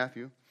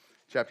Matthew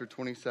chapter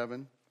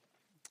 27.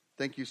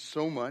 Thank you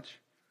so much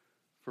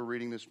for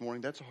reading this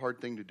morning. That's a hard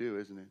thing to do,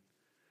 isn't it?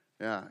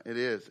 Yeah, it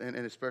is. And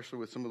especially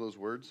with some of those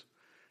words.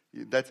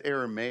 That's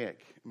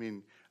Aramaic. I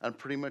mean, I'm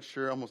pretty much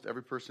sure almost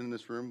every person in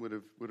this room would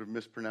have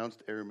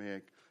mispronounced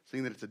Aramaic,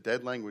 seeing that it's a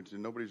dead language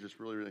and nobody's just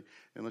really,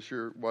 unless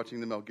you're watching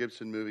the Mel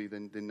Gibson movie,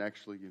 then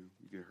actually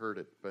you heard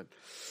it. But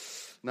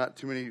not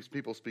too many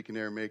people speak in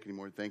Aramaic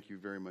anymore. Thank you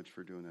very much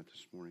for doing that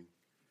this morning.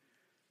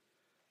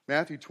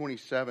 Matthew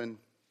 27.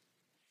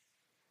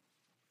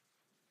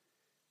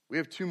 We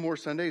have 2 more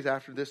Sundays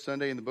after this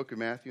Sunday in the book of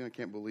Matthew, and I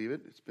can't believe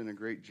it. It's been a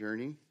great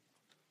journey. And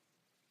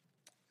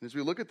as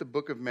we look at the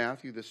book of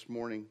Matthew this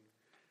morning,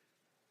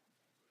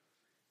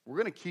 we're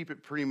going to keep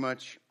it pretty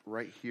much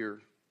right here.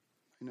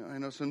 I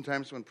know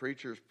sometimes when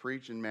preachers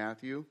preach in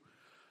Matthew,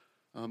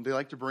 they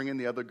like to bring in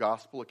the other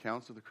gospel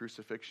accounts of the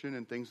crucifixion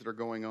and things that are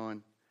going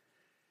on.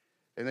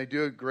 And they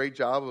do a great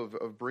job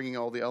of bringing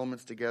all the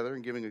elements together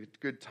and giving a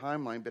good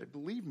timeline. But I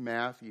believe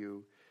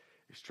Matthew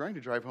is trying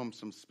to drive home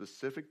some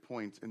specific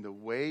points in the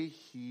way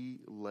he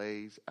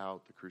lays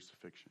out the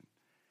crucifixion.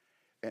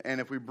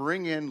 And if we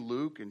bring in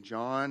Luke and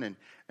John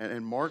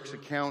and Mark's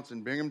accounts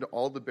and bring them to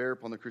all to bear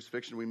upon the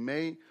crucifixion, we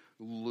may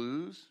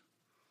lose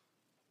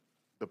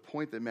the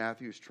point that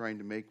Matthew is trying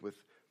to make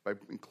by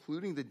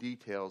including the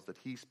details that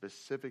he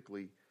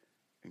specifically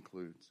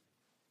includes.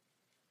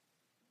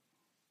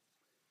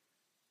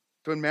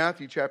 So in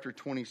Matthew chapter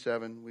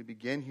 27, we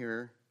begin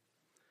here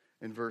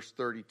in verse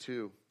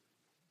 32.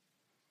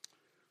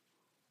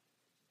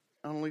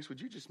 Annalise, would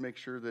you just make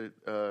sure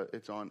that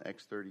it's on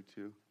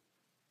X32?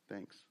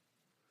 Thanks.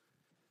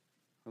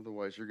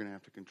 Otherwise, you're going to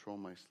have to control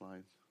my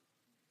slides.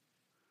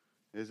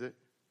 Is it?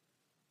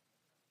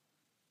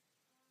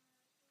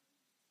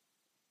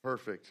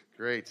 Perfect.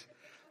 Great.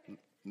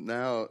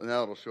 Now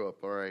it'll show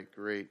up. All right,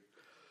 great.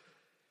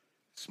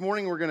 This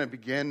morning we're going to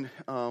begin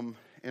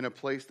in a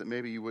place that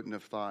maybe you wouldn't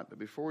have thought. But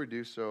before we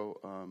do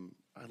so,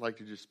 I'd like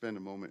to just spend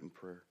a moment in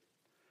prayer.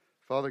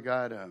 Father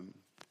God,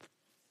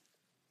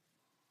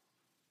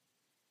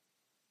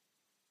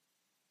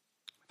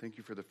 thank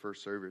you for the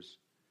first service.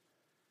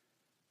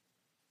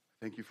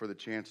 Thank you for the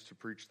chance to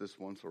preach this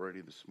once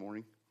already this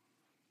morning.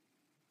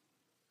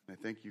 And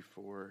I thank you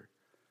for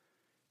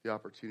the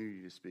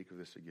opportunity to speak of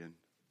this again.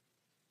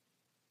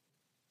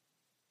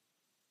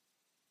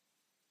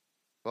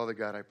 Father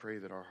God, I pray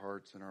that our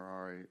hearts and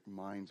our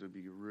minds would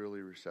be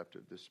really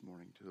receptive this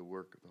morning to the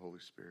work of the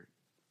Holy Spirit.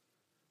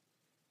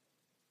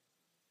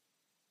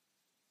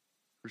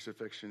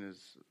 Crucifixion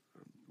is,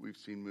 we've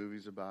seen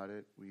movies about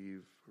it.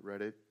 We've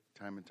read it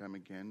time and time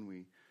again.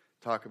 We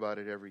talk about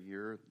it every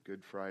year,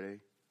 Good Friday.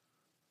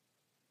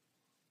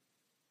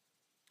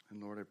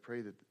 And Lord, I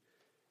pray that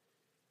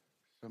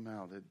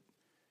somehow that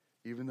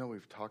even though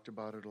we've talked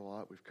about it a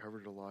lot, we've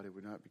covered it a lot, it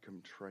would not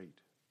become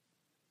trite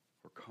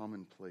or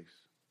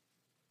commonplace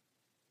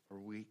or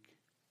weak.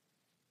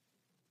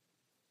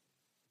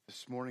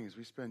 This morning, as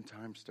we spend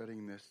time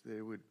studying this, that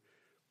it would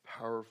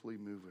powerfully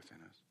move within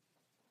us.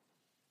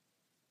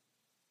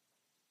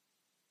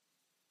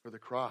 For the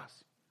cross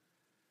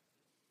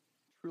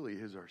truly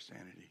is our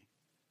sanity.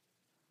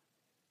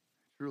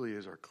 It truly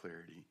is our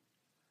clarity.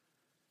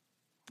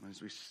 And as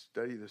we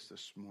study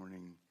this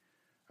morning,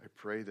 I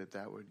pray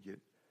that would get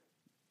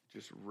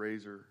just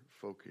razor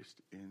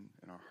focused in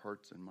our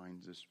hearts and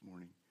minds this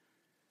morning.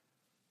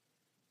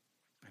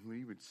 And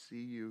we would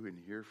see you and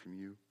hear from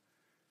you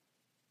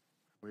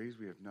in ways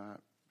we have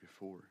not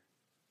before.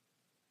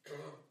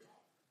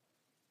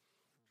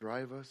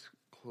 Drive us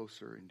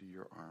closer into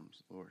your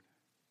arms, Lord.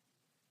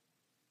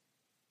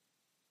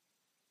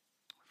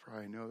 For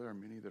I know there are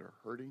many that are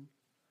hurting,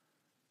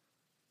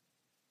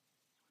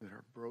 that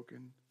are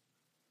broken,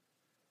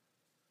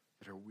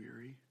 that are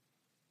weary.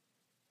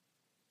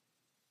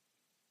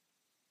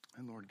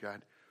 And Lord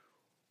God,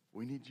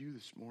 we need you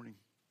this morning,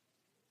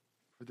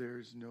 for there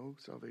is no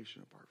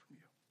salvation apart from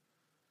you.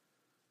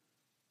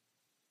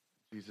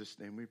 In Jesus'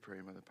 name we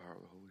pray by the power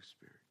of the Holy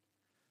Spirit.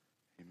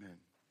 Amen.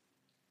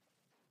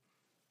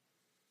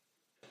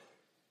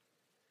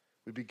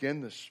 We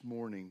begin this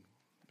morning,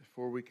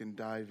 before we can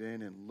dive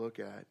in and look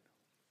at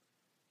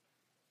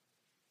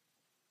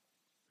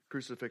the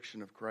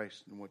crucifixion of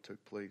Christ and what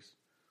took place.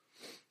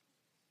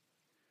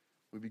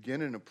 We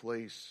begin in a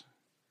place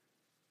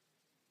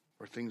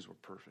where things were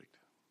perfect.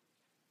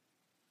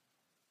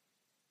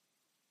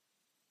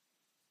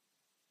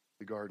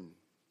 The garden.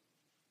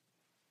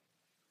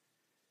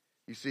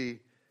 You see,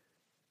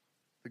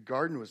 the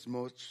garden was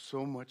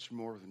so much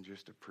more than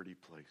just a pretty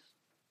place.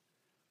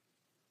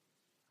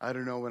 I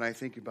don't know, when I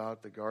think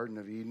about the Garden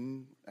of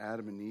Eden,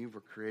 Adam and Eve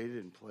were created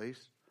in place.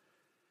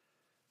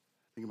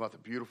 I think about the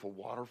beautiful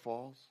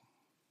waterfalls.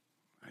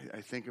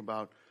 I think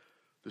about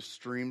the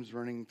streams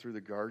running through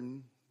the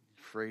garden,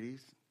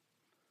 Euphrates.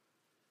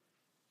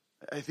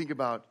 I think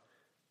about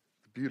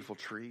the beautiful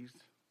trees.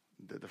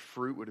 The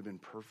fruit would have been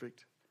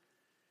perfect.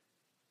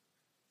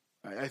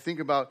 I think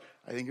about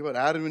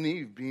Adam and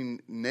Eve being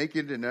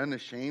naked and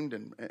unashamed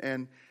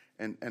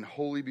and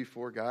holy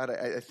before God.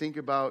 I think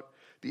about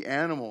the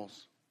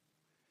animals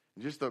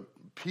just the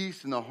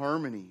peace and the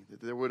harmony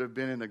that there would have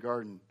been in the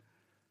garden.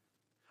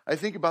 I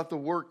think about the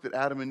work that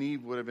Adam and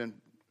Eve would have been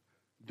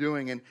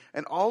doing,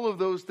 and all of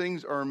those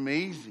things are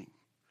amazing.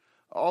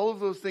 All of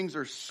those things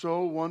are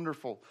so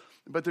wonderful,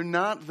 but they're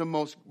not the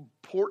most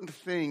important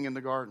thing in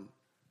the garden.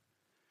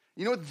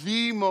 You know what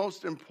the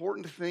most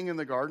important thing in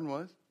the garden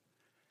was?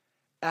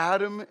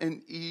 Adam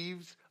and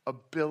Eve's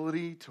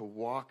ability to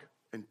walk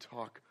and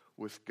talk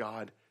with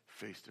God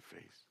face to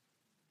face.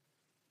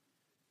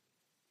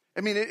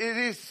 I mean, it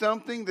is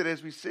something that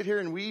as we sit here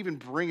and we even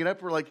bring it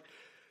up, we're like,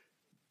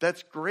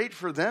 that's great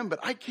for them, but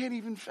I can't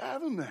even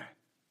fathom that.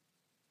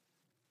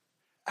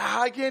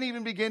 I can't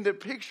even begin to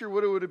picture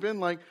what it would have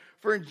been like.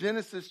 For in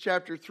Genesis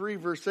chapter 3,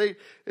 verse 8,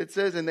 it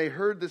says, and they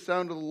heard the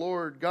sound of the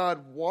Lord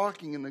God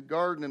walking in the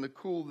garden in the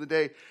cool of the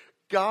day.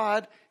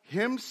 God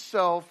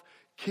himself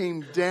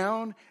came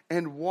down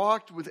and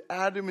walked with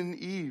Adam and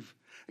Eve.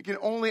 I can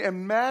only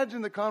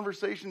imagine the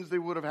conversations they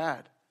would have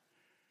had.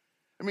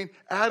 I mean,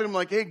 Adam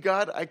like, hey,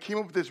 God, I came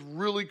up with this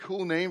really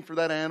cool name for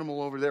that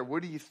animal over there.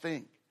 What do you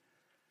think?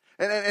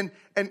 And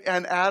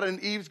Adam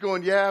and Eve's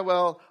going, yeah,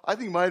 well, I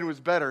think mine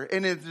was better.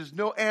 And there's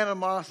no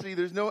animosity,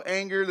 there's no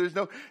anger,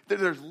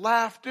 there's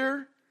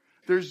laughter,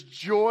 there's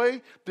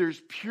joy,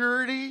 there's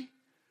purity.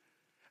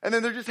 And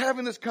then they're just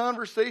having this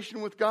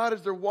conversation with God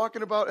as they're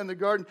walking about in the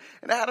garden.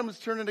 And Adam is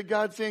turning to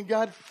God saying,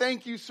 God,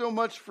 thank you so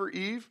much for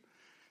Eve.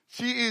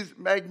 She is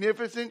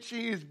magnificent.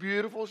 She is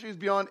beautiful. She's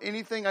beyond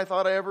anything I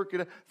thought I ever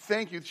could.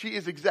 Thank you. She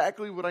is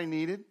exactly what I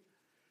needed.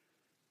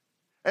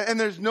 And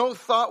there's no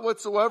thought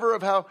whatsoever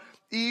of how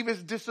Eve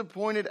has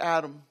disappointed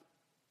Adam.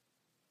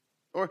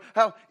 Or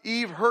how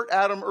Eve hurt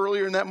Adam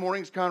earlier in that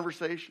morning's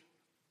conversation.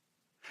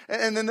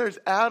 And then there's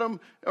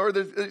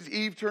there's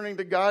Eve turning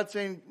to God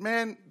saying,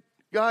 man,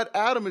 God,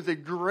 Adam is a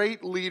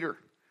great leader.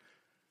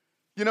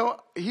 You know,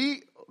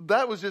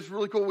 that was just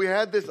really cool. We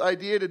had this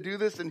idea to do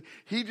this, and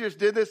he just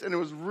did this, and it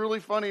was really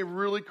funny,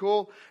 really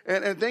cool.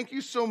 And thank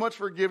you so much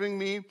for giving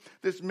me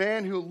this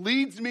man who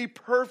leads me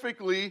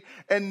perfectly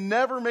and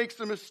never makes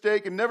a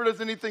mistake and never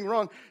does anything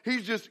wrong.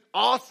 He's just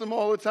awesome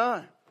all the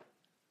time.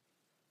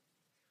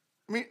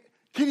 I mean,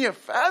 can you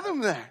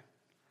fathom that?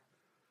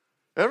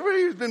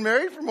 Everybody who's been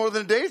married for more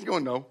than a day is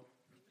going, no.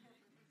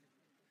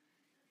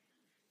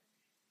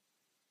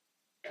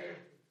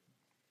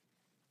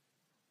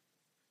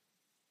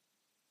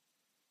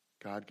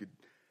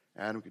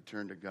 Adam could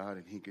turn to God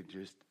and he could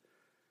just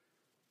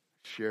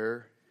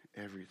share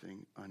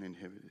everything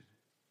uninhibited.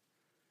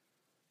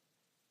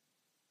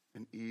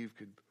 And Eve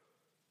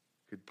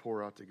could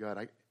pour out to God.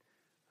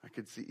 I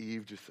could see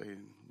Eve just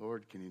saying,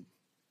 Lord, can you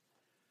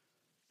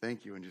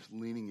thank you, and just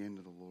leaning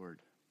into the Lord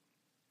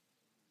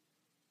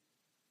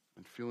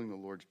and feeling the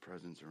Lord's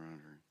presence around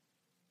her.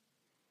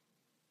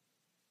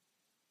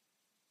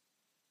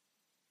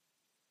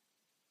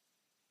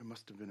 It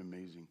must have been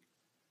amazing.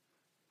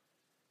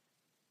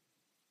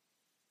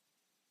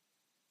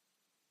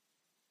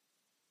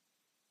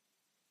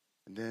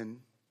 And then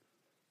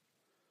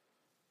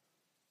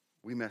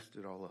we messed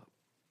it all up.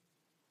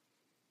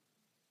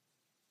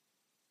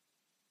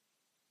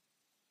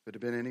 If it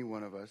had been any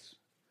one of us,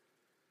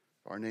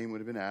 our name would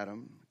have been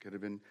Adam. It could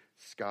have been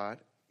Scott.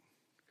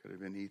 It could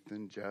have been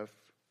Ethan, Jeff,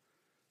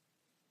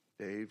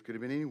 Dave. Could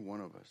have been any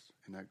one of us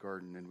in that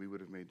garden, and we would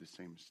have made the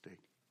same mistake.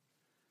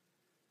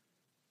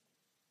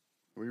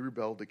 We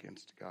rebelled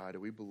against God,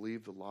 and we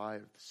believed the lie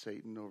of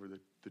Satan over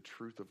the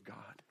truth of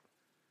God.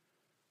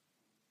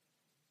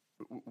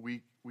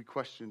 We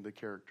questioned the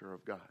character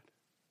of God.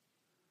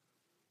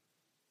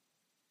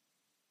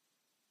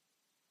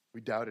 We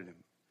doubted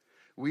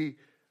him.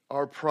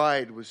 Our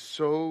pride was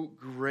so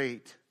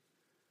great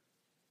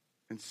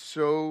and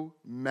so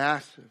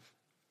massive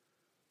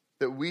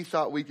that we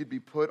thought we could be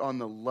put on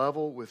the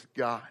level with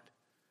God.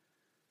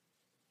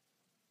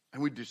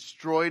 And we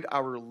destroyed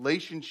our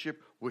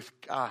relationship with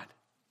God.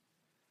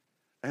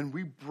 And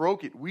we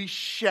broke it. We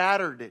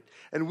shattered it.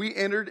 And we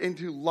entered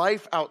into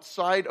life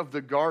outside of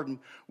the garden.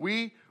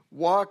 We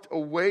walked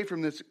away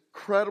from this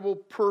incredible,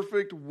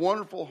 perfect,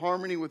 wonderful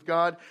harmony with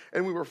God.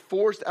 And we were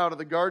forced out of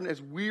the garden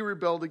as we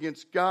rebelled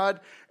against God.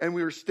 And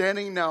we were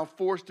standing now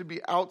forced to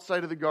be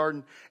outside of the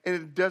garden. And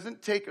it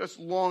doesn't take us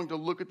long to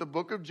look at the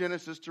book of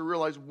Genesis to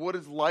realize what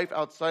does life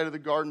outside of the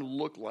garden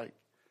look like.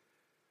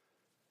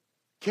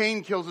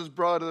 Cain kills his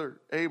brother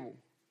Abel.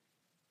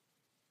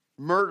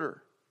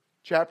 Murder.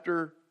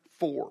 Chapter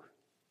 4.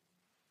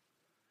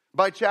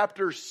 By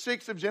chapter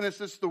 6 of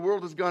Genesis, the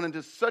world has gone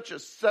into such a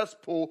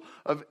cesspool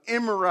of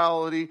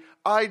immorality,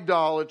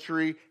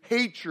 idolatry,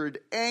 hatred,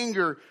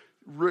 anger,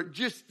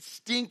 just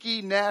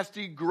stinky,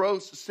 nasty,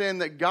 gross sin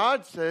that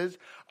God says,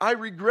 I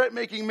regret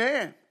making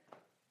man.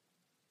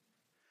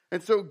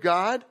 And so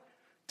God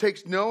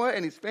takes Noah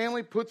and his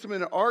family, puts them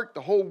in an ark.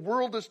 The whole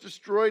world is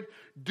destroyed.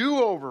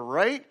 Do-over,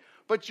 right?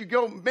 But you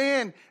go,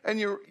 man, and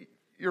you're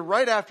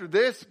right after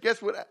this.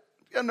 Guess what?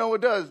 Yeah, Noah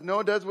does.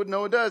 Noah does what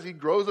Noah does. He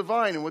grows a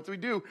vine. And what does he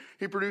do?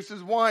 He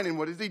produces wine. And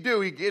what does he do?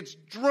 He gets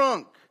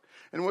drunk.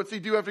 And what's he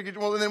do after he gets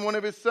drunk? Well, and then one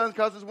of his sons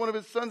causes one of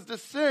his sons to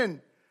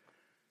sin.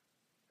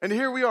 And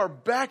here we are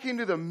back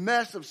into the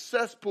mess of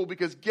cesspool,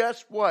 because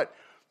guess what?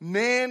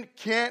 Man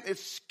can't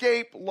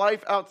escape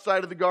life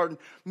outside of the garden.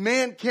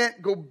 Man can't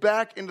go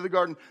back into the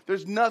garden.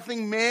 There's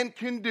nothing man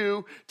can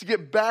do to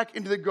get back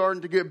into the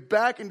garden, to get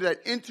back into that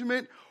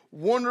intimate,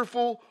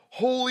 wonderful,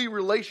 holy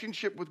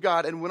relationship with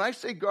God. And when I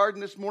say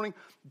garden this morning,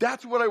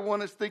 that's what I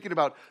want us thinking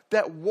about.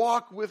 That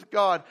walk with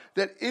God,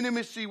 that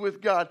intimacy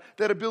with God,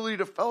 that ability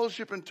to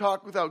fellowship and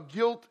talk without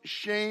guilt,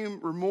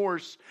 shame,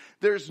 remorse.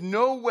 There's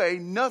no way,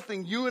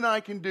 nothing you and I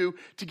can do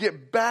to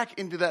get back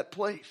into that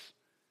place.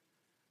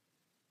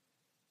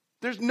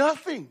 There's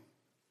nothing.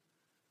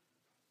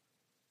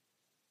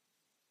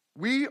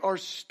 We are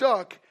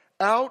stuck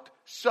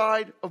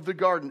outside of the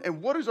garden.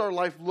 And what does our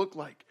life look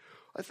like?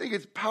 I think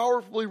it's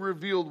powerfully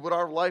revealed what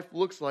our life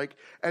looks like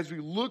as we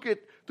look at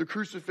the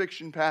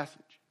crucifixion passage.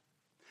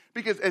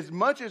 Because as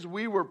much as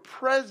we were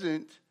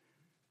present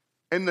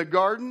in the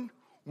garden,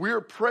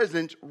 we're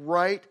present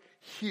right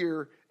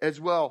here as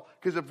well.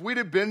 Because if we'd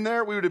have been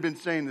there, we would have been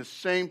saying the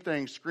same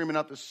thing, screaming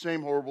out the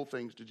same horrible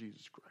things to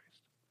Jesus Christ.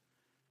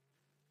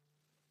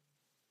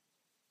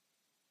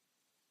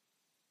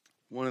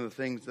 One of the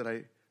things that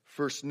I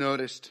first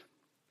noticed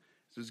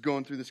as I was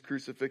going through this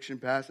crucifixion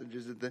passage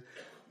is that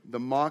the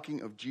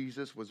mocking of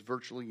Jesus was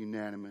virtually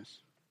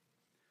unanimous.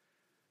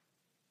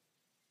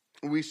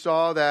 We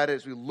saw that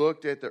as we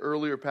looked at the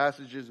earlier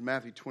passages,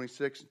 Matthew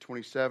 26 and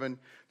 27,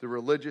 the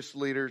religious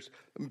leaders,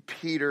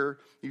 Peter,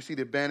 you see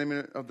the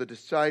abandonment of the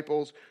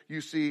disciples,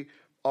 you see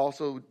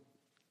also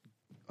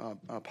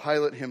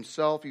Pilate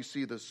himself, you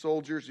see the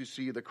soldiers, you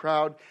see the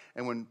crowd,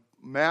 and when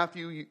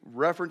Matthew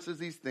references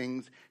these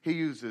things, he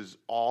uses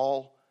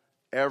all,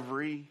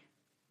 every,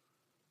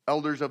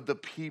 elders of the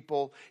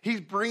people.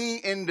 He's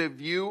bringing into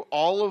view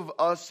all of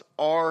us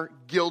are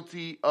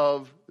guilty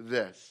of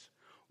this.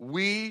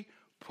 We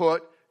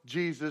put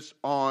Jesus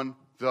on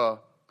the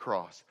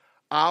cross.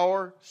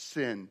 Our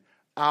sin,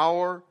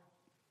 our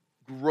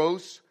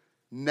gross,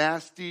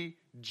 nasty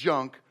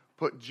junk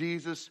put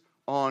Jesus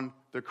on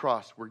the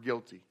cross. We're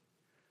guilty.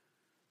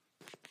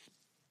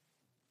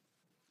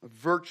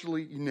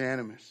 Virtually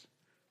unanimous.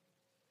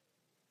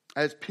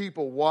 As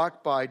people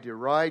walk by,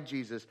 deride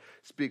Jesus,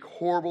 speak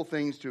horrible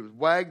things to him,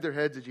 wag their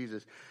heads at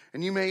Jesus.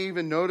 And you may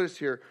even notice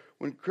here,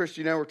 when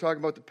Christy and I were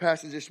talking about the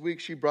passage this week,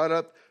 she brought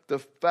up the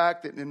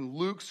fact that in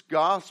Luke's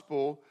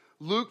gospel,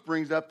 Luke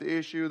brings up the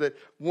issue that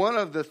one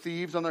of the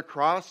thieves on the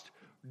cross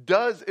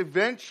does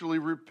eventually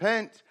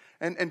repent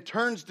and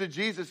turns to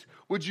Jesus.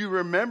 Would you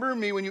remember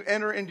me when you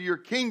enter into your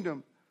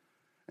kingdom?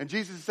 And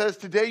Jesus says,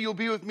 today you'll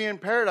be with me in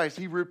paradise.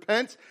 He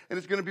repents and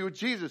it's going to be with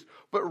Jesus.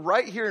 But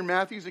right here in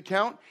Matthew's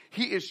account,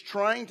 he is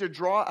trying to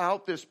draw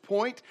out this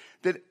point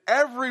that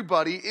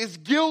everybody is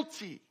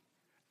guilty.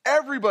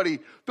 Everybody,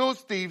 those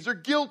thieves are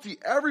guilty.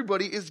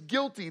 Everybody is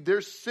guilty.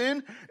 Their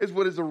sin is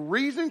what is the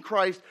reason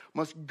Christ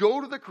must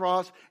go to the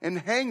cross and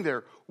hang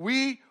there.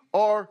 We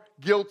are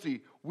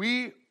guilty.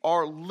 We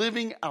are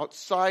living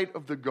outside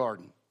of the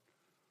garden.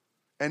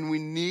 And we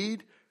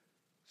need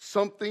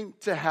something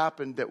to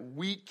happen that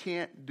we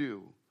can't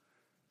do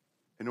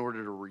in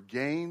order to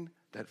regain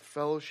that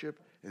fellowship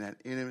and that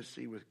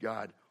intimacy with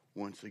God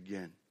once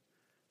again.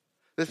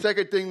 The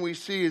second thing we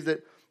see is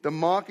that the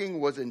mocking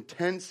was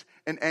intense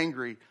and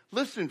angry.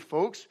 Listen,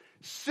 folks,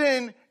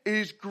 sin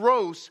is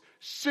gross.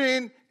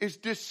 Sin is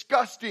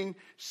disgusting.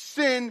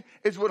 Sin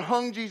is what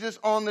hung Jesus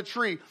on the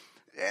tree.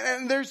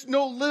 And there's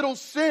no little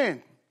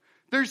sin.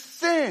 There's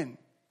sin.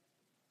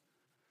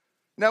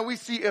 Now we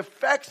see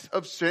effects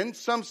of sin.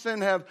 Some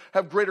sin have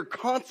greater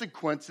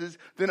consequences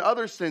than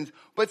other sins.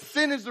 But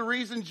sin is the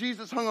reason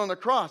Jesus hung on the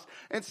cross.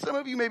 And some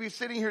of you may be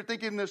sitting here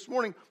thinking this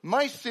morning,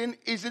 my sin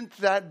isn't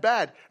that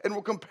bad. And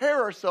we'll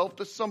compare ourselves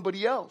to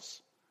somebody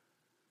else.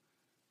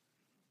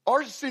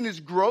 Our sin is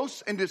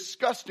gross and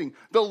disgusting.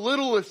 The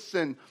littlest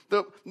sin,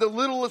 the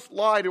littlest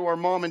lie to our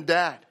mom and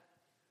dad.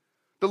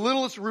 The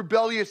littlest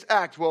rebellious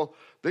act. Well,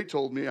 they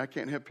told me I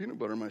can't have peanut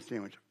butter in my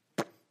sandwich.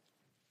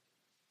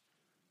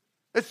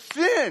 It's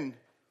sin.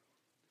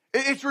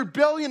 It's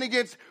rebellion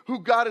against who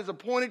God has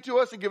appointed to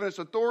us and given us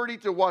authority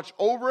to watch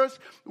over us.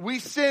 We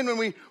sin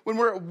when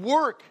we're at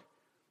work.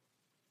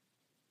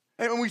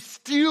 And when we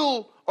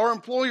steal our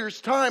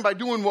employer's time by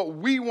doing what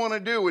we want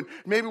to do. And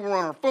maybe we're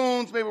on our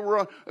phones,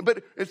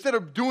 but instead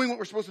of doing what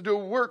we're supposed to do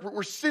at work,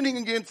 we're sinning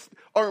against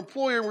our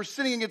employer and we're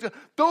sinning against.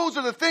 Those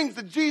are the things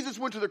that Jesus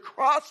went to the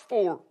cross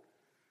for.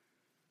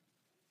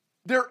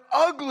 They're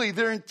ugly,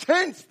 they're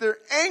intense, they're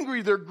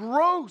angry, they're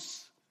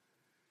gross.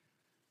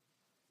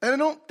 And I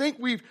don't think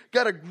we've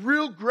got a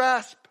real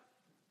grasp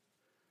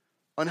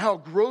on how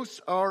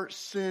gross our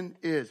sin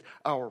is.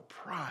 Our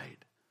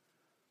pride,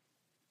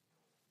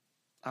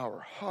 our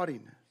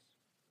haughtiness,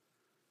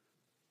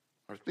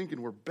 our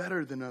thinking we're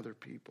better than other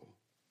people,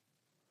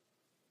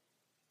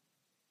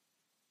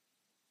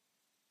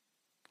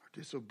 our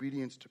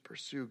disobedience to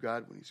pursue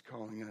God when He's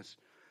calling us.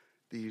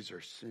 These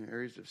are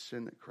areas of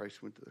sin that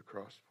Christ went to the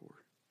cross for.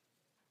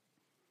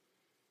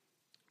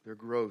 They're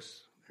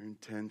gross, they're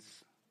intense,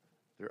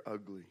 they're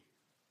ugly.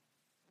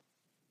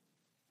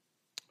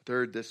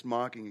 Third, this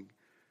mocking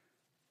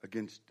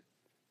against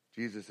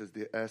Jesus is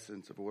the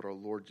essence of what our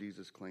Lord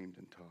Jesus claimed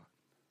and taught.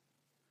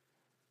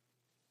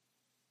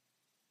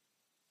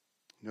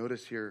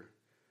 Notice here,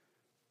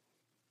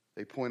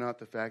 they point out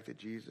the fact that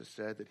Jesus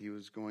said that he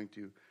was going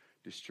to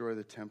destroy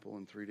the temple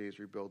in 3 days,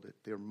 rebuild it.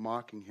 They're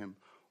mocking him.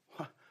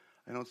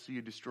 I don't see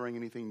you destroying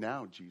anything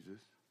now, Jesus.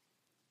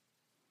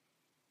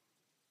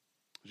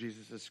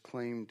 Jesus is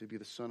claimed to be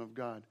the Son of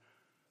God.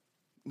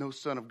 No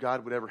Son of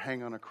God would ever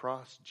hang on a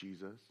cross,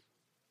 Jesus.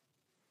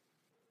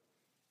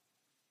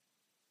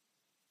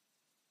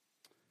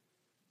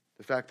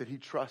 The fact that he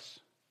trusts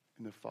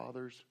in the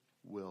Father's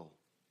will.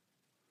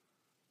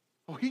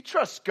 Oh, he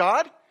trusts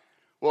God?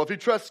 Well, if he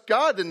trusts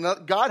God, then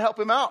God help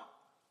him out.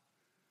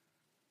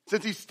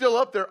 Since he's still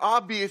up there,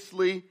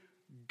 obviously,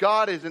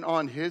 God isn't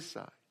on his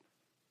side.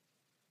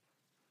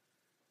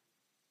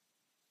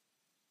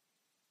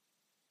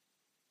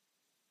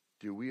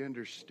 Do we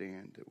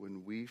understand that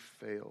when we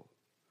fail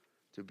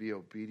to be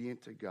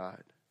obedient to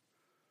God,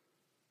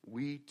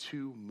 we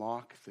too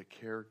mock the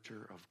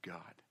character of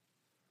God?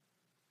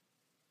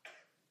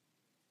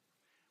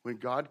 When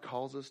God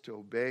calls us to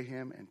obey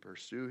him and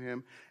pursue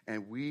him,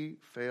 and we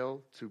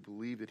fail to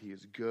believe that he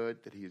is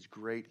good, that he is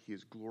great, he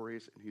is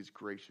glorious, and he is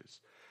gracious.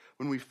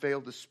 When we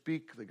fail to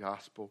speak the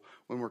gospel,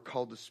 when we're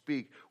called to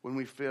speak, when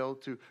we fail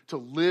to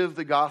live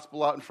the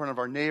gospel out in front of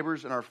our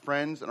neighbors and our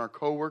friends and our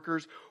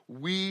coworkers,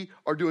 we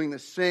are doing the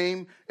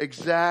same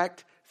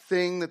exact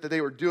thing that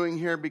they were doing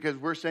here, because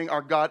we're saying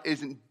our God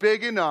isn't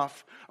big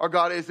enough, our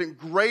God isn't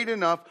great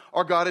enough,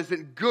 our God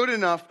isn't good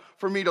enough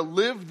for me to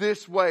live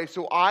this way.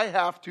 So I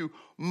have to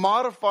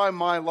modify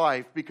my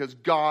life because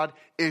God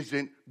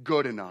isn't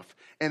good enough.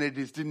 And it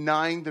is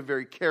denying the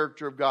very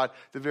character of God,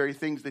 the very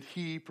things that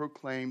he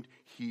proclaimed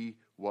he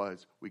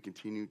was. We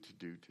continue to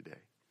do today.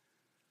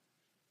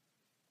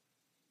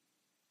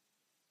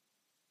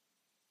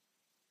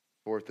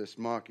 Fourth, this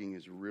mocking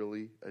is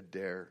really a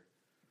dare.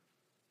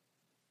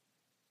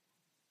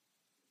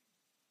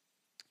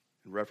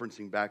 And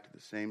referencing back to the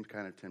same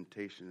kind of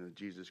temptation that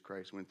Jesus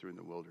Christ went through in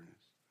the wilderness.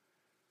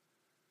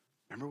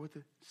 Remember what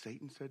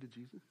Satan said to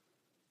Jesus?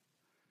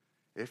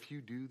 If you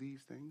do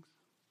these things,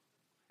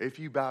 if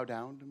you bow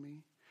down to me,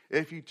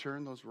 if you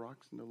turn those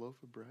rocks into a loaf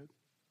of bread.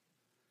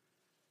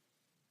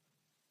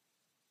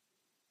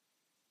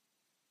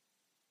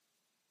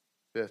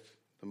 Fifth,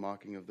 the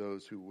mocking of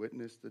those who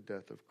witnessed the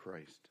death of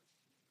Christ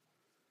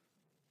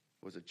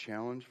was a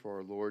challenge for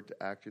our Lord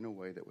to act in a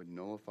way that would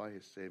nullify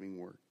his saving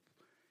work.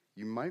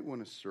 You might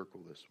want to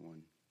circle this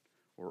one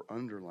or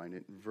underline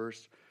it in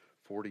verse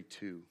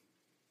 42.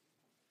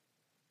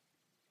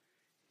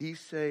 He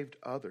saved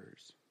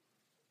others.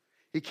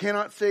 He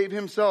cannot save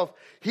himself.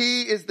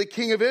 He is the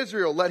King of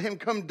Israel. Let him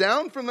come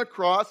down from the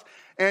cross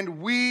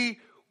and we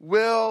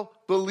will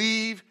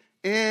believe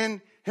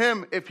in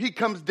him. If he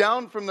comes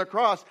down from the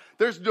cross,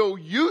 there's no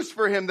use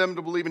for them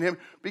to believe in him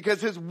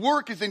because his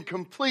work is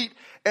incomplete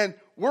and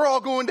we're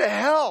all going to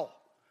hell.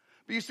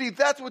 But you see,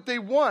 that's what they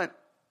want.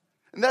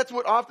 And that's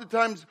what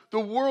oftentimes the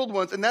world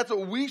wants. And that's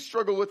what we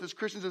struggle with as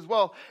Christians as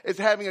well, is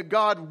having a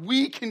God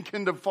we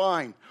can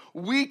define.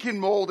 We can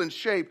mold and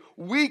shape.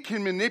 We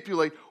can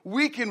manipulate.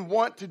 We can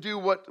want to do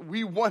what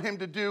we want him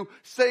to do,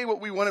 say what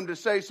we want him to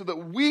say, so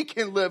that we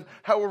can live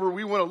however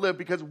we want to live,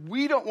 because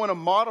we don't want to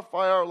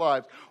modify our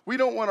lives. We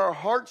don't want our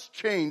hearts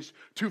changed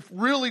to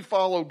really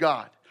follow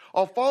God.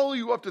 I'll follow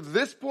you up to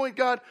this point,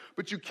 God,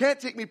 but you can't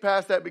take me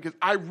past that because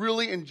I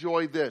really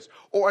enjoy this,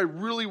 or I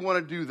really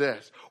want to do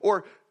this,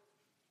 or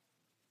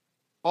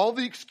all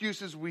the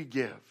excuses we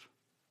give.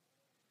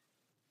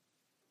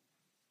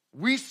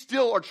 We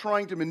still are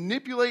trying to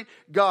manipulate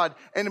God,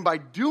 and by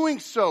doing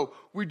so,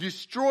 we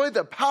destroy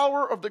the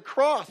power of the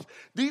cross.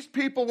 These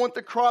people want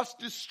the cross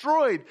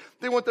destroyed.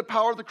 They want the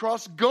power of the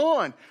cross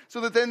gone,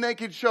 so that then they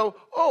can show,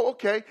 oh,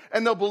 okay,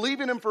 and they'll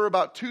believe in him for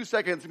about 2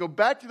 seconds and go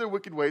back to their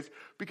wicked ways,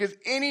 because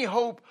any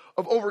hope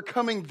of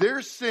overcoming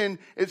their sin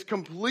is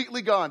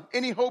completely gone.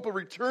 Any hope of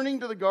returning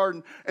to the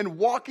garden and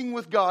walking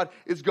with God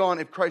is gone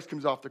if Christ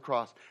comes off the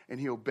cross, and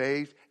he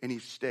obeys and he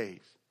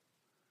stays,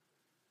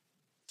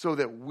 so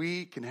that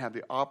we can have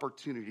the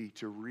opportunity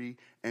to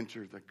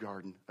re-enter the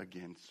garden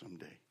again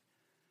someday.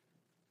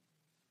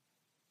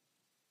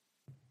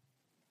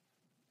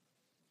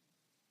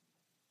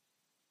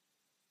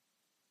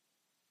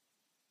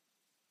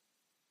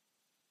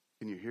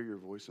 Can you hear your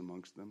voice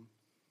amongst them?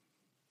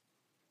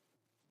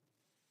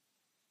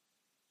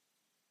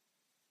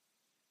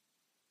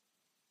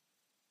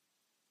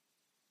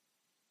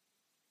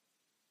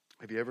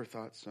 Have you ever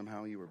thought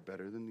somehow you were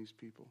better than these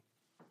people?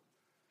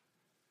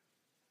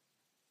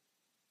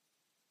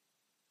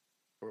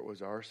 Or it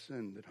was our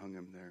sin that hung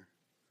him there.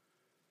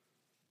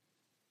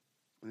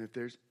 And if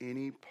there's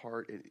any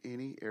part in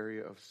any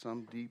area of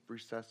some deep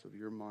recess of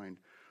your mind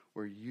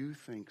where you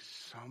think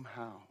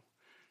somehow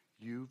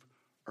you've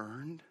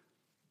earned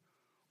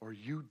or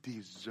you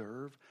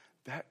deserve,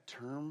 that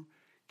term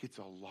gets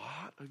a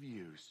lot of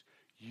use.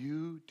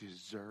 You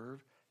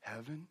deserve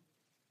heaven.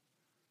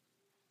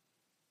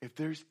 If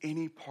there's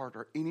any part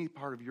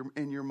of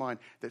your mind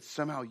that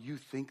somehow you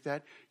think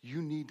that,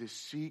 you need to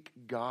seek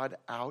God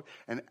out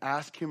and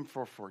ask him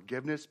for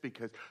forgiveness,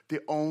 because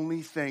the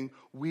only thing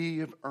we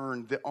have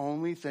earned, the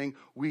only thing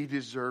we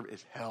deserve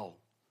is hell.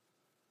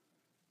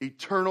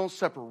 Eternal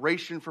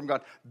separation from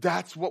God.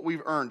 That's what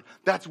we've earned.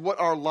 That's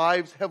what our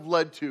lives have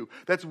led to.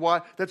 That's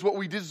what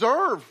we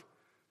deserve.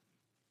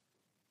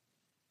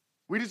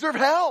 We deserve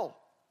hell.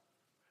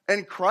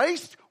 And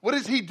Christ, what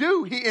does he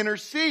do? He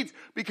intercedes,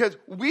 because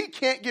we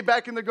can't get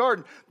back in the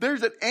garden.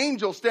 There's an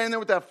angel standing there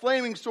with that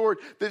flaming sword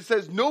that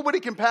says nobody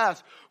can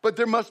pass, but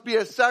there must be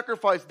a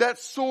sacrifice. That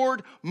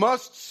sword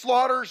must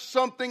slaughter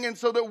something, and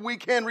so that we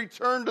can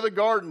return to the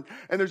garden.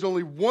 And there's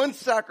only one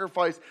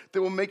sacrifice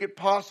that will make it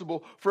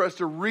possible for us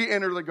to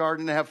re-enter the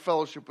garden and have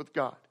fellowship with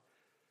God.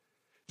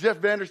 Jeff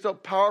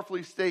Vanderstelt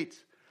powerfully states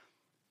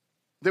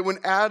that when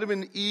Adam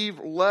and Eve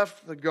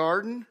left the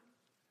garden,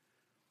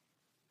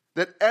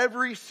 that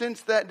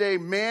since that day,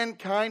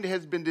 mankind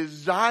has been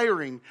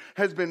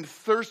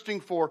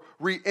thirsting for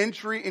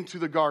re-entry into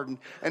the garden,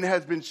 and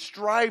has been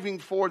striving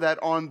for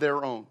that on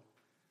their own.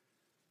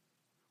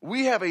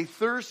 We have a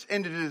thirst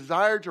and a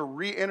desire to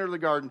re-enter the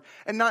garden,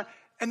 and not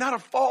a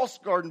false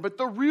garden, but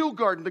the real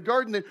garden, the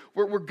garden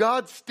where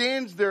God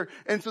stands there,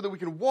 and so that we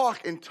can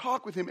walk and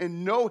talk with him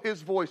and know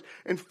his voice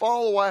and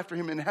follow after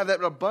him and have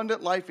that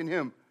abundant life in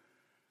him.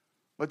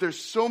 But there's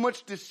so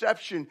much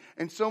deception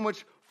and so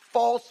much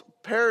false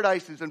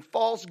paradises and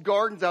false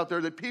gardens out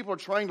there that people are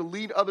trying to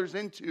lead others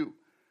into.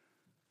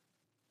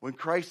 When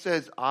Christ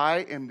says, I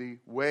am the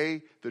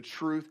way, the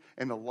truth,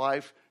 and the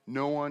life,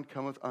 no one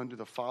cometh unto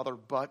the Father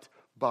but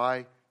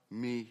by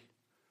me.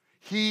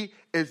 He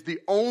is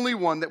the only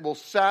one that will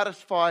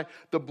satisfy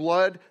the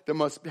blood that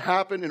must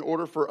happen in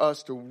order for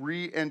us to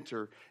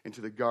re-enter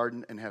into the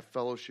garden and have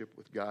fellowship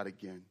with God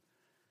again.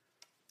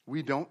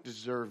 We don't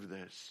deserve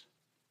this.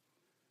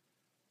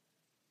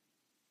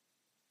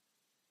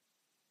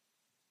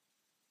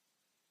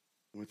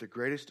 With the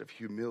greatest of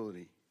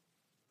humility,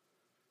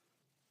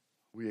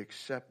 we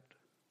accept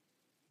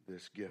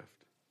this gift.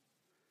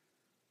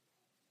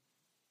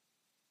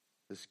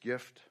 This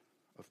gift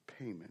of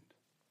payment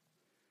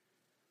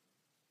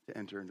to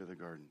enter into the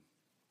garden.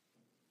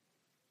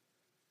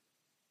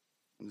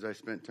 As I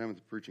spent time with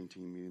the preaching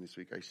team meeting this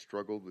week, I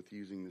struggled with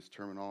using this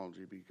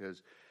terminology,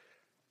 because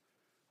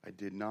I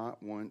did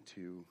not want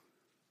to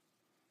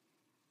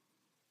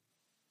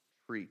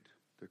treat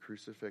the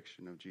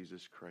crucifixion of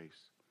Jesus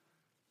Christ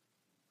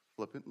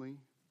flippantly,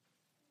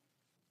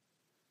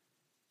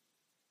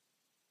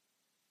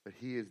 but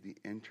he is the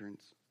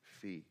entrance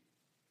fee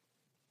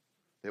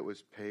that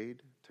was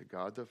paid to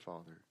God the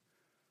Father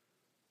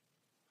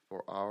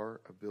for our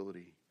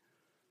ability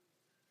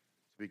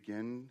to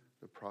begin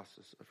the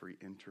process of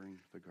re-entering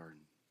the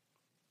garden.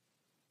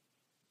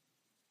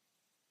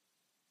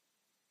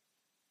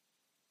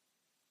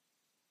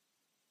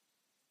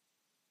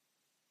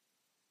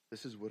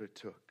 This is what it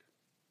took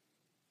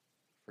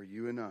for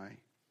you and I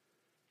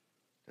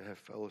to have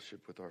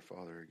fellowship with our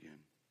Father again.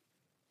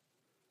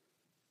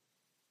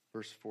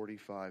 Verse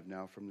 45,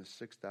 now from the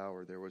 6th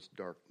hour there was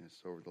darkness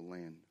over the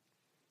land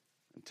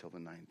until the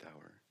 9th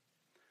hour.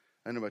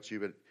 I don't know about you,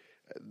 but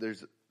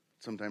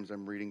sometimes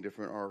I'm reading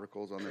different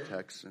articles on the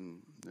text, and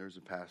there's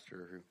a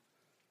pastor who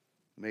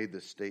made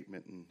this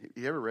statement. And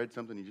you ever read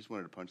something you just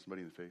wanted to punch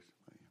somebody in the face?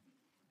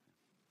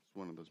 It's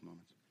one of those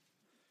moments.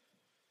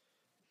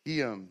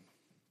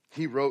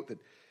 He wrote that,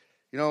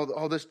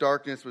 all this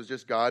darkness was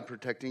just God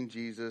protecting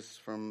Jesus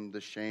from the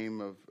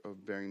shame of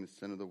bearing the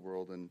sin of the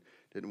world, and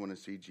didn't want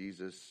to see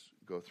Jesus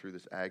go through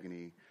this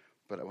agony.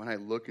 But when I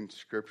look in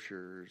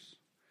scriptures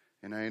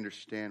and I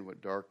understand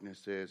what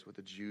darkness is, what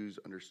the Jews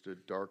understood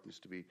darkness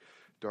to be,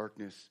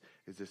 darkness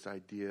is this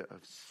idea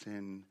of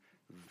sin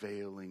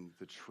veiling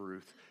the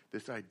truth,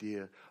 this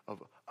idea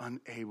of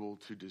unable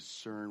to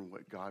discern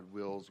what God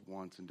wills,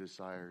 wants, and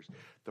desires.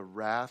 The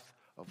wrath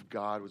of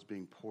God was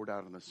being poured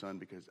out on the Son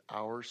because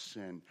our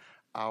sin,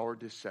 our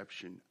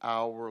deception,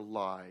 our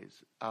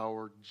lies,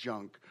 our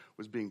junk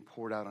was being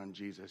poured out on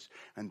Jesus,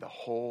 and the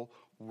whole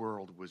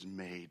world was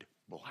made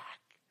black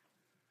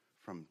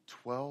from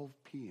 12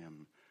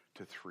 p.m.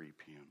 to 3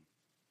 p.m.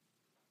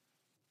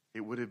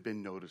 It would have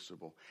been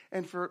noticeable.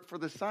 And for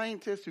the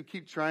scientists who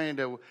keep trying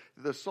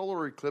the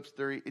solar eclipse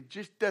theory, it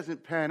just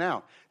doesn't pan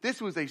out.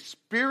 This was a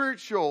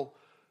spiritual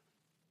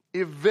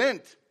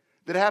event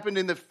that happened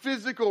in the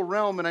physical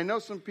realm. And I know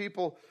some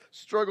people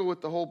struggle with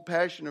the whole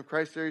Passion of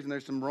Christ series, and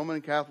there's some Roman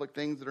Catholic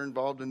things that are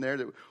involved in there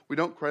that we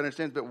don't quite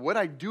understand. But what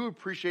I do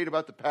appreciate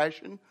about the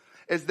Passion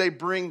is they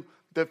bring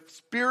the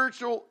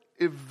spiritual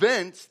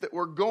events that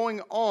were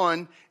going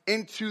on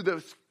into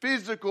the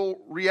physical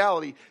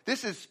reality.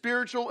 This is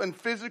spiritual and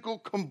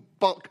physical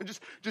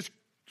just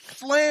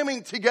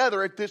slamming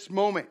together at this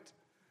moment.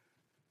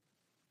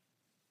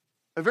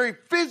 A very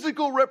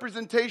physical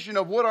representation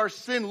of what our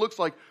sin looks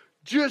like.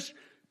 Just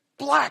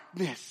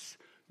blackness,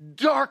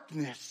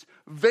 darkness,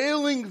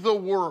 veiling the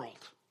world,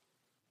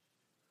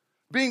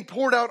 being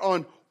poured out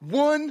on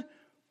one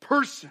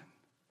person,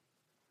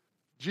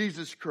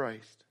 Jesus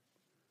Christ.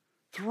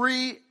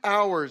 3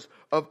 hours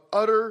of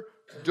utter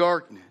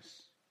darkness.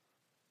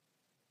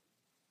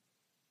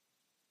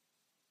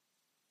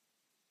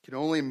 You can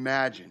only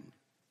imagine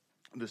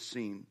the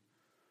scene.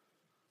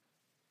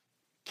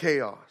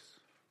 Chaos.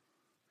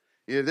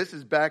 This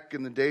is back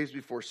in the days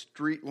before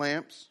street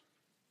lamps.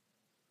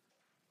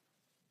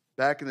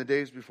 Back in the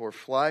days before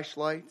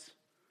flashlights.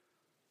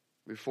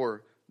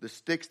 Before the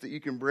sticks that you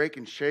can break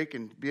and shake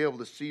and be able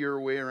to see your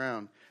way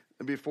around.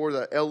 And before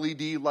the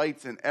LED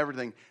lights and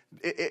everything.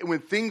 When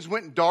things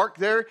went dark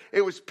there,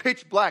 it was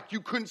pitch black.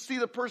 You couldn't see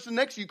the person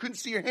next to you. You couldn't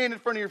see your hand in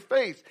front of your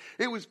face.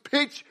 It was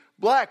pitch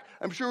black.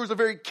 I'm sure it was a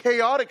very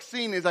chaotic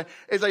scene. As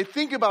I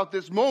think about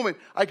this moment,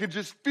 I could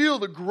just feel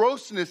the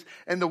grossness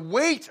and the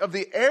weight of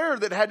the air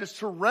that had to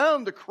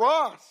surround the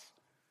cross.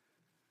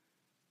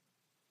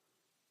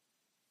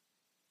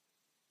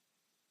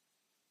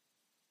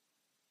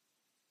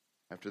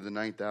 After the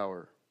 9th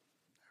hour,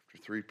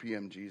 after 3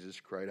 p.m., Jesus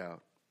cried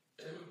out,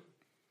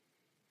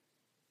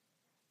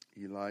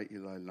 Eli,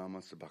 Eli,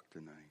 lama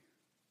sabachthani.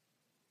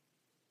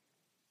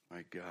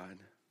 My God,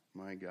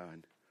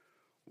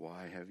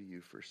 why have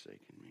you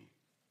forsaken me?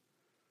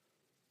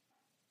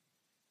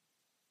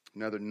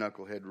 Another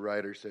knucklehead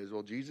writer says,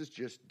 well, Jesus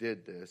just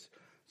did this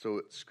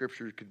so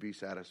Scripture could be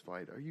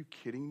satisfied. Are you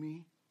kidding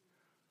me?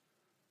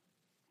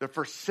 The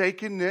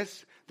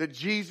forsakenness that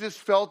Jesus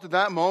felt at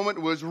that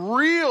moment was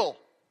real.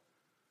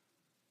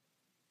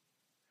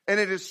 And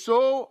it is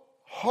so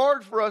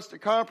hard for us to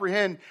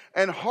comprehend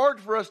and hard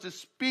for us to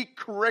speak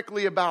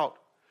correctly about.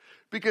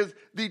 Because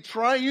the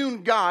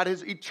triune God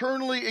has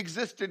eternally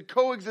existed,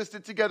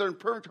 coexisted together in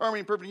perfect harmony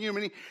and perfect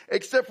unity,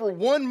 except for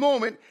one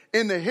moment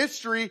in the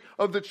history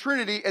of the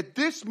Trinity. At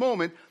this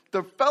moment,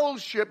 the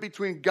fellowship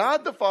between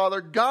God the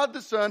Father, God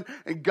the Son,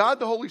 and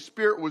God the Holy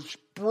Spirit was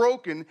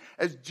broken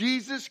as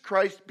Jesus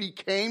Christ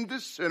became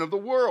the sin of the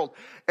world.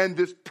 And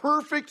this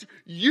perfect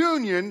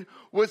union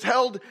was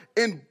held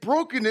in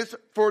brokenness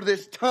for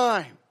this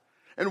time.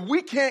 And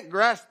we can't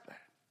grasp that.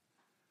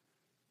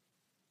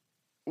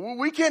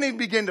 We can't even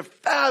begin to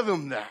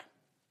fathom that.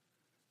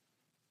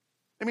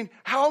 I mean,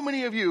 how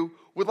many of you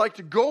would like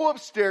to go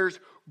upstairs,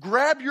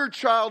 grab your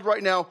child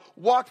right now,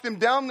 walk them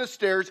down the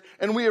stairs,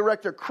 and we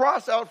erect a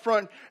cross out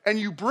front, and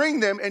you bring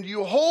them and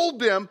you hold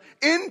them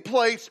in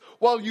place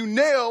while you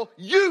nail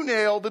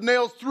the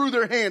nails through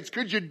their hands?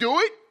 Could you do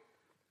it?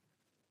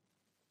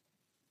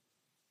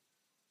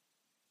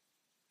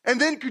 And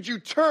then could you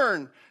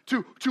turn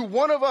to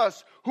one of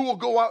us who will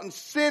go out and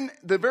sin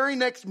the very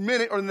next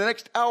minute or the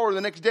next hour or the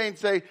next day and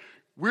say,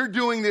 we're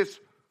doing this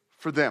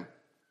for them?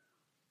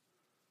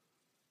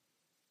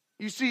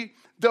 You see,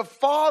 the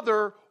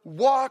Father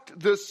walked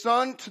the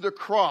Son to the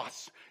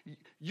cross.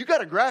 You got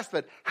to grasp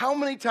that. How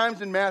many times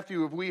in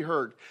Matthew have we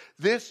heard,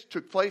 this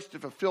took place to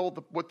fulfill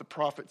what the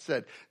prophet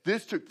said?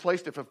 This took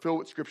place to fulfill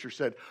what Scripture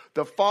said.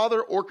 The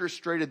Father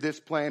orchestrated this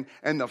plan,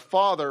 and the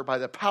Father, by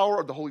the power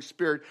of the Holy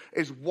Spirit,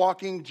 is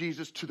walking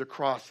Jesus to the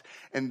cross,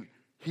 and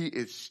He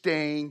is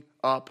staying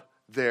up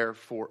there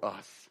for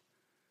us.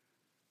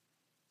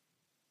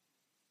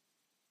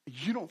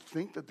 You don't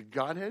think that the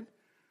Godhead,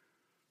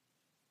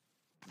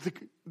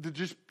 the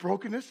just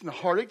brokenness and the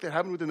heartache that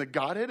happened within the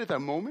Godhead at that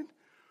moment,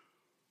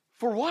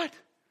 for what?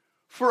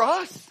 For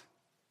us.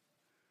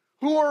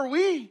 Who are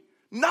we?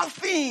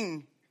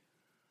 Nothing.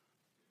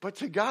 But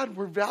to God,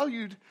 we're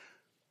valued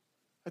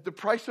at the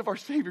price of our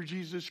Savior,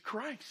 Jesus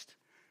Christ.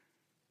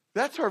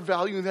 That's our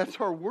value and that's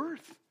our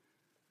worth.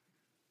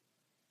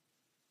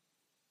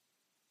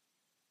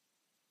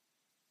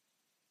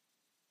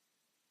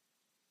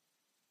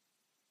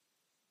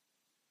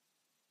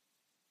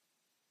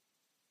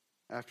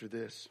 After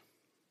this,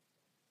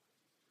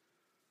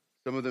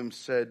 some of them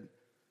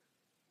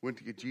went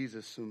to get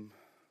Jesus some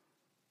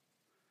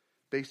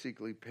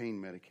basically pain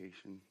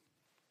medication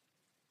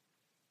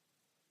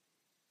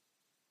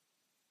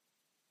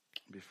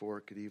before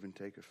it could even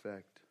take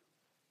effect.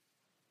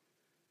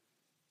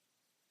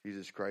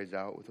 Jesus cries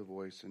out with a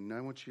voice, and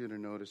I want you to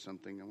notice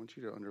something. I want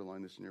you to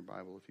underline this in your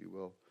Bible, if you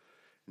will.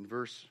 In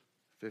verse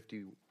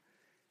 50,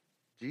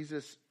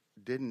 his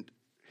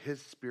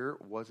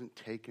spirit wasn't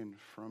taken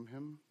from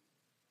him.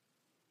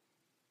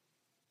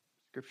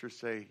 Scriptures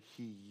say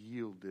he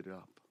yielded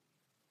up.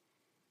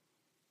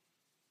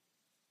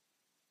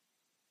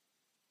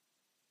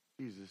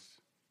 Jesus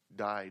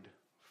died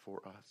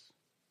for us.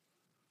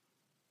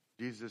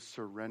 Jesus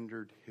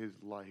surrendered his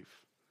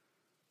life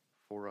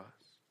for us.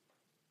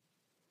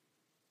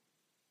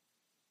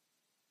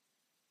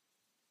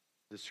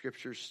 The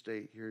Scriptures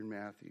state here in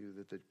Matthew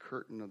that the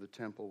curtain of the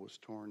temple was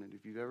torn. And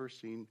if you've ever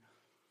seen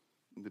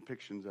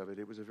depictions of it,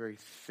 it was a very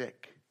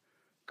thick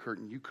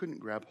curtain. You couldn't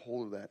grab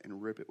hold of that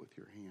and rip it with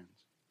your hands.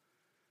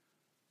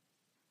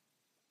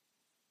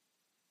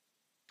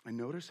 And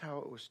notice how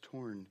it was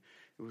torn.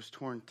 It was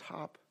torn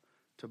top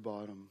to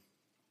bottom.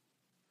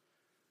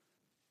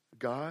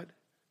 God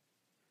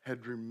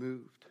had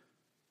removed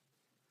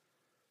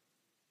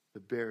the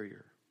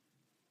barrier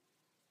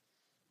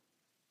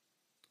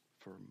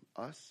from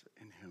us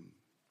and him.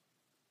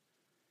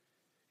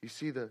 You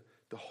see, the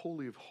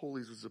Holy of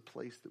Holies was a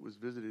place that was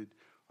visited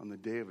on the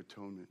Day of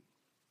Atonement.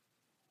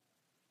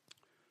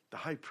 The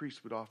high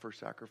priest would offer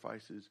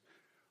sacrifices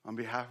on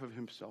behalf of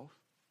himself,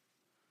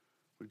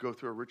 would go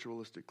through a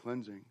ritualistic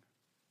cleansing.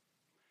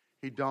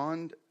 He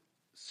donned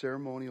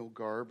ceremonial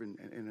garb and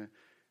a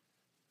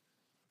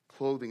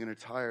clothing and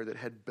attire that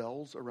had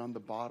bells around the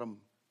bottom.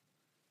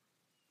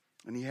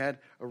 And he had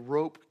a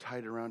rope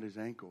tied around his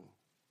ankle.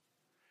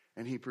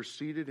 And he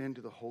proceeded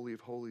into the Holy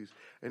of Holies.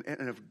 And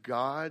if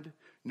God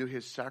knew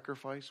his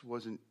sacrifice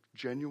wasn't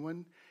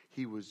genuine,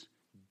 he was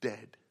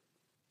dead.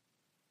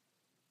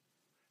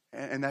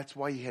 And that's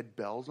why he had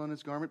bells on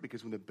his garment,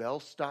 because when the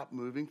bells stopped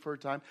moving for a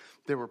time,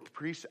 there were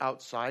priests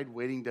outside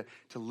waiting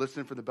to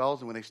listen for the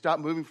bells. And when they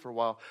stopped moving for a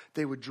while,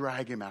 they would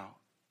drag him out.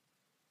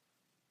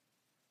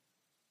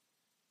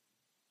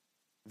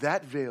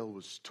 That veil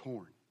was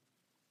torn.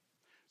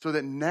 So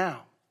that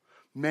now,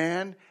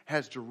 man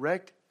has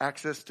direct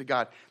access to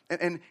God.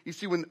 And you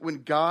see,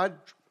 when God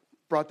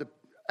brought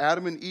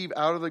Adam and Eve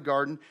out of the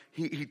garden,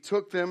 he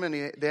took them and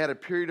they had a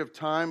period of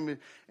time,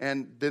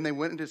 and then they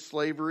went into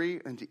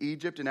slavery into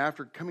Egypt. And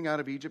after coming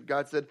out of Egypt,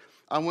 God said,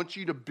 I want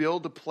you to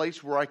build a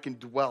place where I can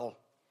dwell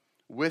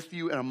with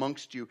you and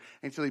amongst you.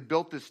 And so they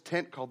built this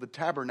tent called the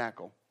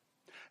tabernacle.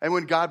 And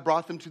when God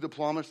brought them to the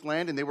promised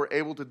land and they were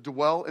able to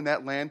dwell in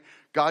that land,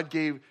 God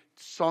gave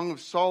Song of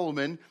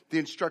Solomon the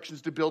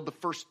instructions to build the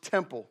first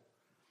temple.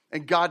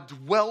 And God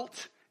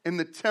dwelt in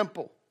the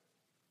temple.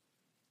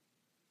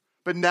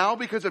 But now,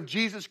 because of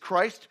Jesus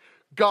Christ,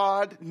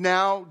 God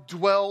now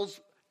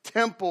dwells,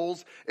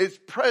 temples, is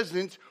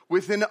present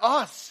within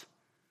us.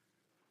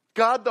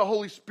 God, the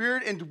Holy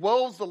Spirit,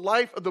 indwells the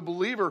life of the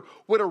believer.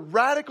 What a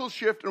radical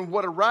shift and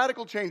what a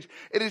radical change.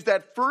 It is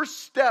that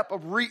first step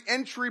of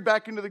re-entry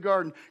back into the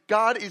garden.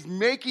 God is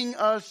making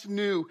us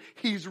new.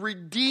 He's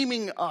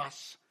redeeming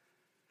us.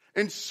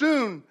 And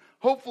soon,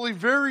 hopefully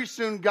very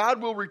soon,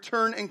 God will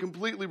return and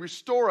completely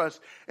restore us.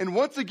 And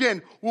once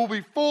again, we'll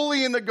be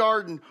fully in the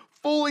garden,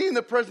 fully in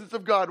the presence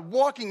of God,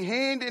 walking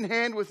hand in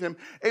hand with him,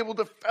 able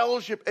to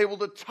fellowship, able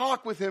to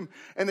talk with him,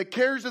 and the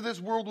cares of this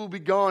world will be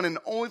gone, and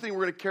the only thing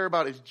we're going to care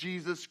about is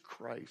Jesus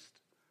Christ.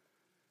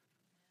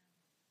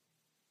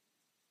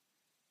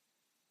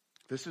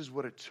 This is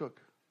what it took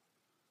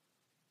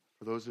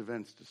for those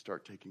events to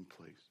start taking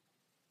place.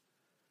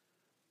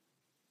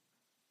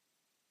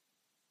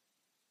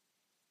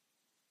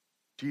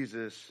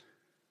 Jesus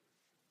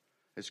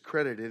is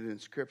credited in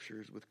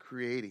scriptures with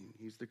creating.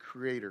 He's the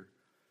creator.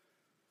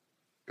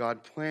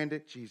 God planned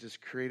it. Jesus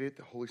created it.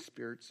 The Holy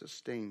Spirit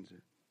sustains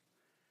it.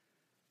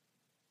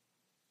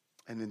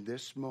 And in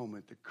this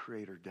moment, the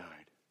Creator died.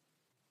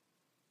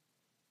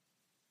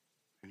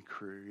 And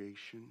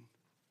creation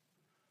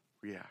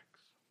reacts.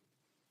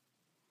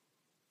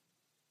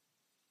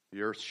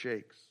 The earth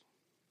shakes.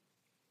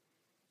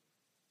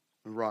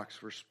 The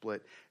rocks were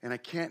split. And I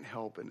can't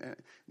help, and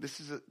this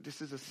is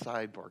a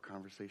sidebar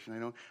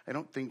conversation. I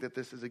don't think that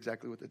this is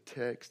exactly what the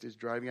text is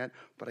driving at,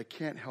 but I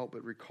can't help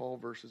but recall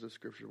verses of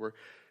Scripture where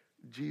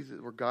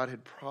God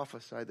had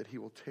prophesied that he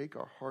will take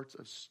our hearts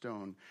of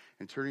stone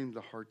and turning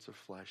them to hearts of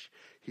flesh.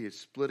 He is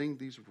splitting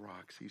these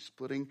rocks. He's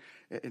splitting,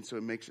 and so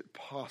it makes it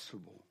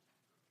possible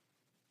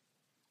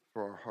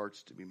for our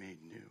hearts to be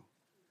made new.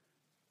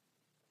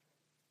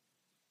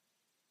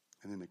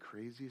 And then the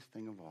craziest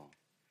thing of all,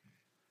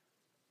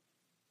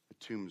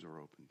 the tombs were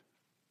opened.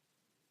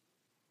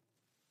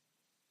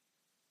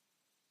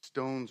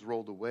 Stones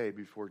rolled away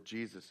before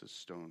Jesus'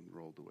 stone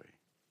rolled away.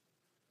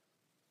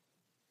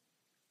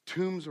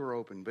 Tombs were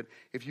open. But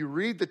if you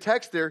read the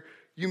text there,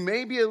 you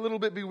may be a little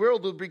bit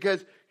bewildered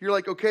because you're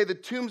like, okay, the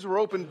tombs were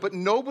open, but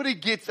nobody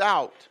gets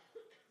out.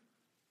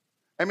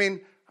 I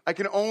mean, I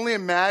can only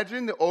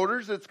imagine the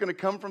odors that's going to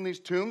come from these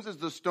tombs as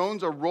the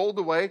stones are rolled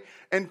away.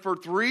 And for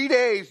 3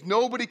 days,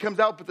 nobody comes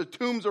out, but the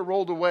tombs are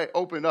rolled away,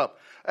 opened up.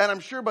 And I'm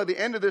sure by the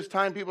end of this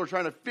time, people are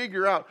trying to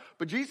figure out.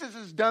 But Jesus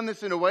has done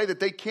this in a way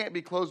that they can't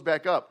be closed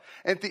back up.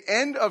 At the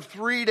end of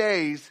 3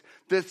 days,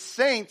 the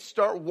saints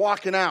start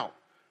walking out.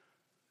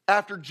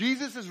 After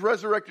Jesus is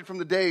resurrected from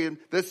the dead,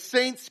 the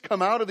saints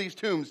come out of these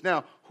tombs.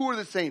 Now, who are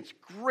the saints?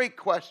 Great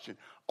question.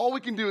 All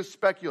we can do is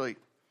speculate.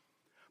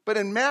 But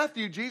in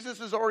Matthew, Jesus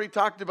has already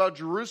talked about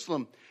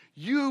Jerusalem.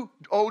 You,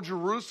 O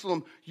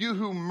Jerusalem, you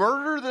who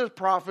murder the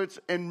prophets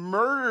and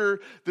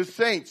murder the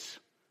saints.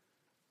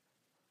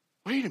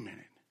 Wait a minute.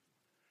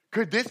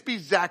 Could this be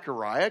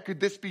Zechariah? Could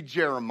this be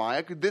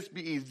Jeremiah? Could this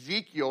be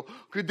Ezekiel?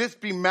 Could this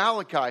be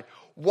Malachi?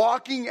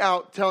 Walking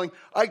out telling,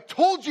 I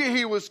told you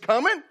he was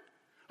coming.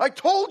 I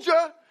told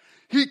you.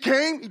 He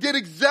came. He did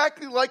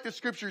exactly like the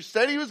scripture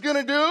said he was going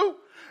to do.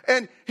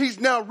 And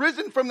he's now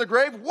risen from the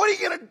grave. What are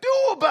you going to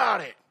do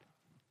about it?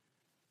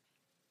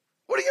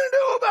 What are you going to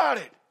do about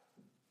it?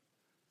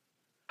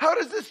 How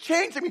does this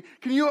change? I mean,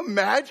 can you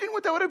imagine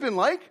what that would have been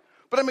like?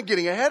 But I'm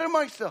getting ahead of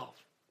myself.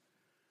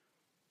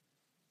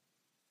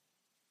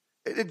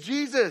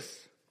 Jesus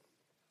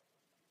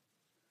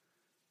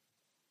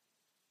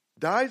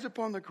dies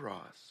upon the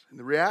cross, and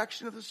the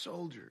reaction of the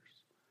soldiers.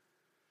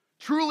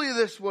 Truly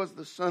this was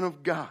the Son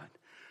of God.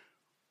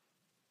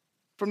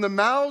 From the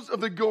mouths of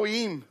the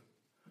Goyim,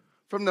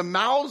 from the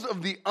mouths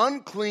of the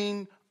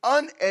unclean,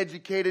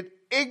 uneducated,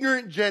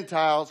 ignorant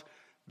Gentiles,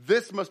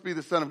 this must be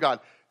the Son of God.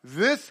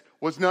 This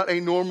was not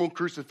a normal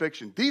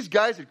crucifixion. These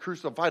guys had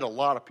crucified a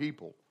lot of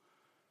people.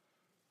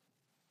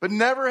 But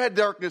never had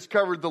darkness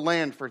covered the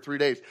land for 3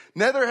 days.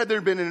 Never had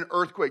there been an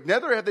earthquake.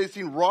 Never had they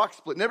seen rocks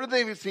split. Never had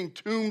they seen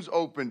tombs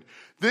opened.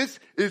 This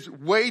is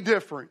way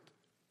different.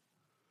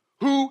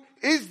 Who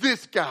is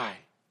this guy?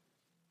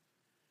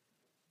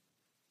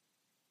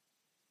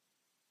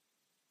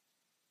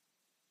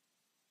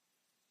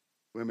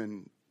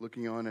 Women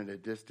looking on at a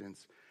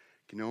distance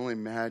can only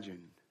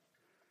imagine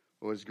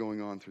what was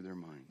going on through their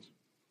minds.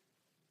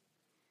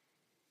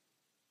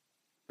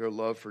 Their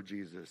love for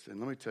Jesus. And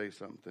let me tell you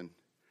something.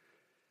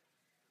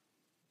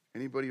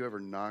 Anybody who ever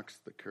knocks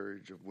the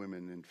courage of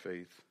women in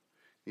faith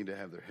need to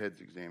have their heads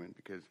examined,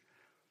 because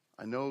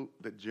I know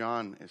that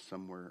John is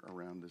somewhere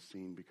around the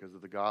scene because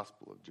of the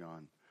Gospel of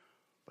John.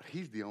 But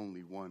he's the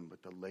only one.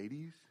 But the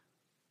ladies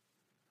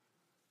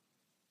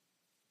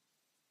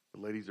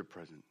are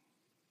present.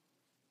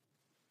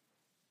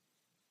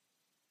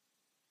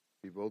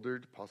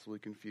 Bewildered, possibly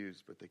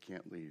confused, but they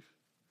can't leave.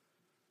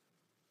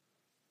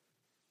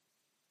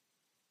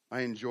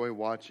 I enjoy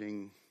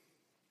watching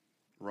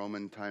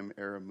Roman time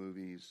era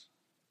movies.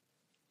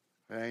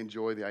 I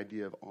enjoy the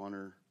idea of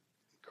honor,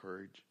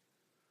 courage.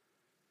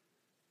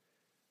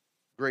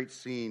 Great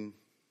scene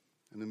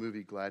in the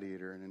movie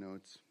Gladiator, and I know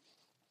it's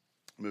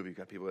a movie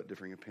got people got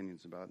differing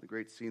opinions about it. The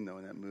great scene, though,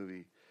 in that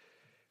movie,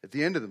 at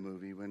the end of the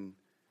movie, when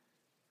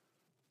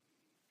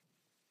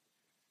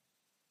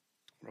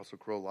Russell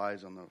Crowe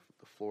lies on the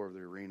floor of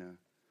the arena,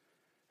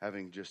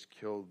 having just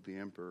killed the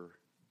emperor,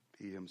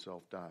 he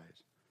himself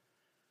dies.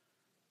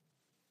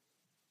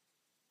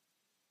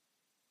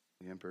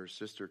 The emperor's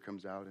sister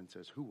comes out and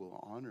says, "Who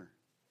will honor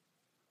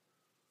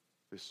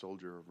this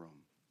soldier of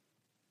Rome?"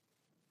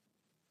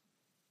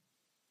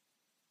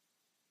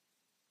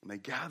 And they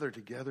gather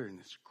together in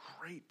this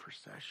great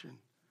procession.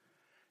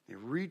 They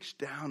reach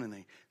down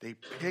and they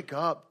pick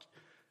up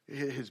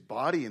his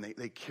body and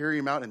they carry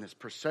him out in this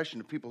procession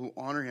of people who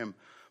honor him.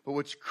 But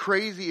what's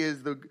crazy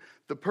is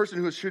the person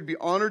who should be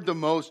honored the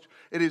most,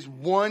 it is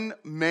one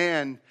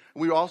man.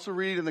 And we also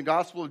read in the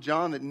Gospel of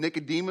John that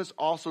Nicodemus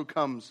also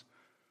comes.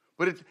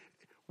 But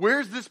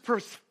where's this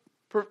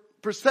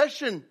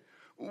procession?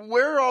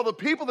 Where are all the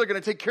people that are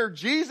going to take care of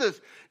Jesus?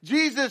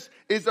 Jesus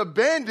is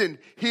abandoned.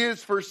 He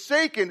is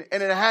forsaken.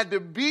 And it had to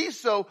be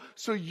so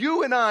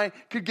you and I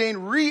could gain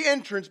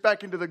re-entrance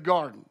back into the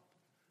garden.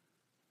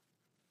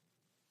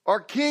 Our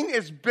king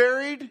is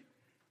buried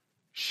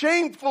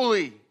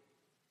shamefully.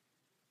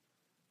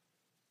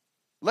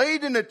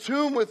 Laid in a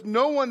tomb with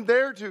no one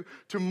there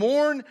to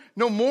mourn,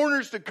 no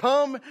mourners to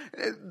come.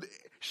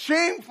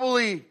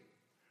 Shamefully.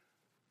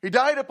 He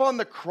died upon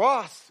the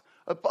cross,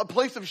 a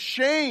place of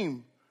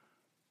shame.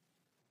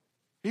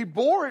 He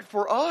bore it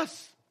for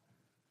us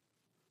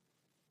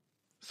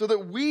so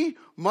that we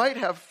might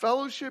have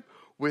fellowship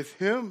with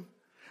him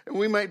and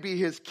we might be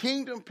his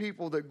kingdom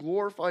people that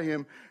glorify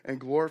him and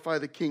glorify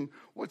the king.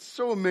 What's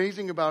so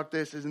amazing about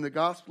this is in the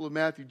Gospel of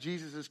Matthew,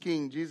 Jesus is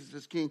king, Jesus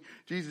is king,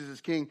 Jesus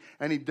is king,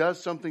 and he does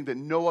something that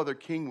no other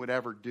king would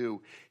ever do.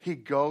 He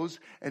goes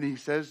and he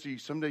says to you,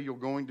 someday you're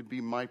going to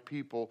be my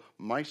people,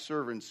 my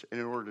servants, and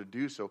in order to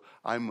do so,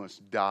 I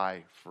must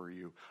die for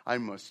you. I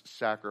must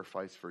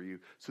sacrifice for you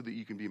so that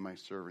you can be my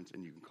servants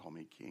and you can call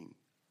me king.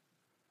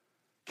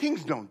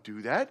 Kings don't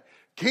do that.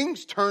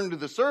 Kings turn to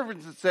the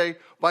servants and say,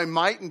 by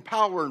might and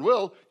power and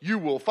will, you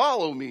will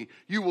follow me.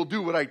 You will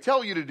do what I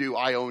tell you to do.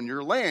 I own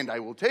your land. I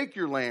will take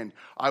your land.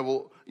 I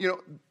will,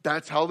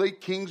 that's how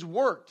kings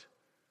worked.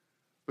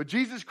 But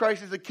Jesus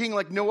Christ is a king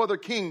like no other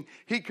king.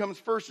 He comes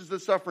first as the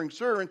suffering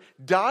servant,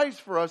 dies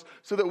for us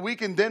so that we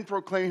can then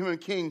proclaim him a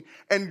king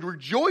and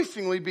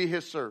rejoicingly be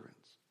his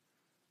servants.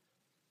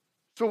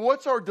 So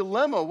what's our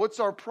dilemma? What's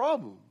our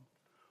problem?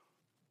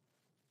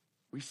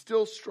 We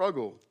still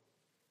struggle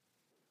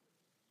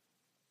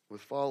with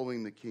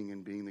following the king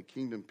and being the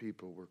kingdom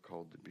people we're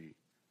called to be.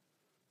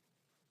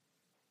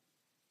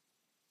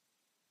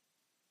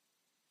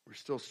 We're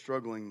still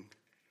struggling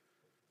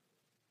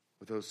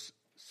with those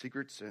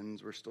secret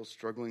sins. We're still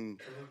struggling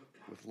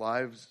with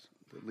lives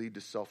that lead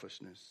to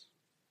selfishness.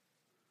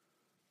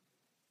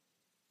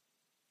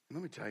 And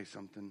let me tell you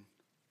something.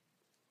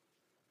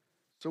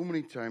 So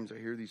many times I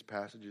hear these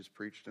passages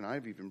preached, and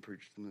I've even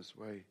preached them this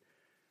way,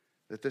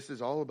 that this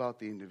is all about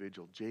the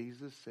individual.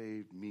 Jesus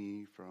saved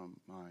me from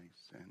my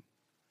sin.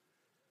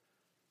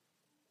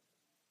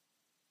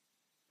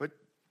 But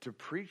to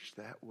preach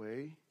that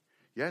way,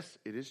 yes,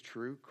 it is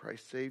true.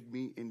 Christ saved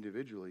me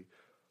individually,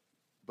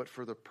 but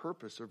for the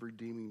purpose of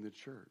redeeming the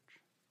church.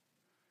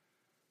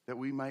 That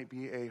we might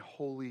be a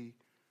holy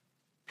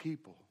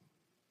people.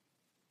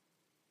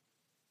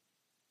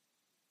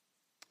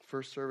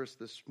 First service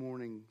this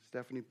morning,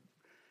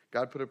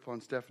 God put upon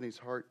Stephanie's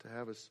heart to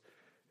have us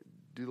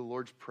do the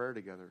Lord's Prayer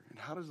together. And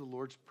how does the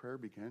Lord's Prayer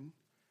begin?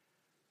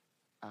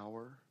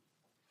 Our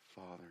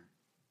Father.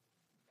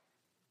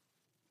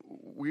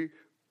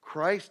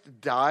 Christ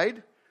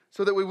died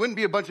so that we wouldn't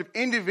be a bunch of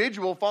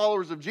individual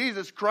followers of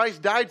Jesus.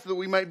 Christ died so that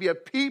we might be a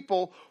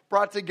people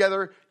brought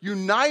together,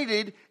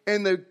 united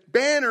in the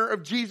banner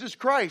of Jesus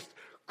Christ.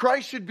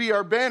 Christ should be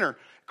our banner.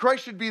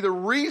 Christ should be the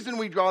reason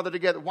we gather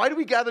together. Why do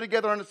we gather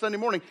together on a Sunday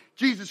morning?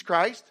 Jesus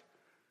Christ.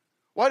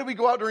 Why do we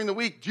go out during the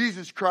week?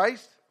 Jesus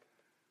Christ.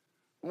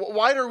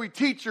 Why are we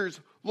teachers,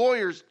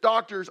 lawyers,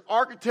 doctors,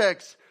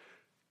 architects,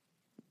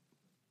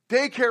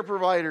 daycare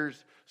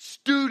providers,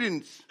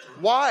 students?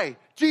 Why?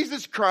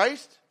 Jesus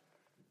Christ.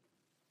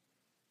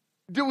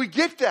 Do we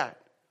get that?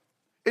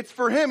 It's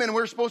for Him, and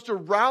we're supposed to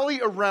rally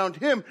around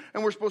Him,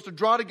 and we're supposed to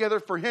draw together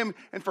for Him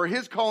and for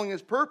His calling,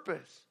 His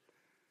purpose.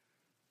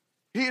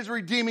 He is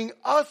redeeming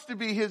us to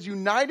be His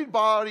united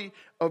body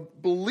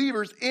of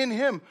believers in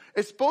Him.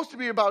 It's supposed to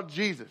be about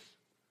Jesus.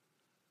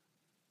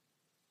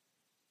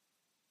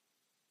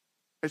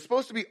 It's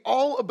supposed to be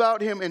all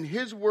about Him and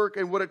His work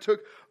and what it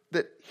took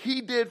that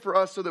He did for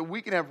us so that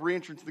we can have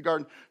re-entrance to the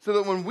garden. So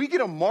that when we get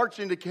to march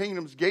into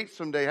Kingdom's gates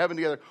someday, heaven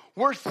together,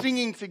 we're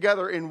singing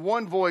together in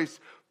one voice,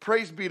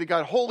 praise be to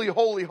God. Holy,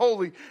 holy,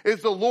 holy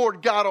is the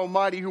Lord God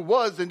Almighty, who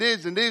was and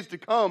is to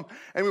come.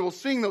 And we will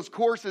sing those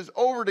choruses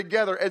over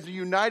together as a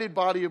united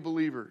body of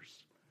believers.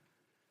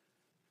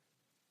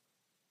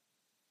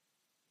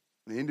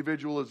 The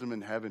individualism in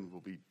heaven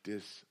will be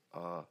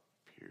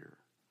disappear.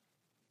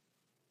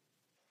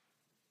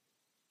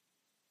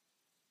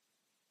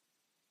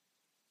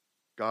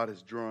 God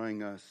is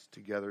drawing us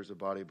together as a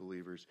body of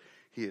believers.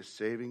 He is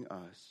saving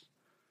us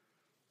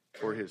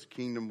for His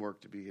kingdom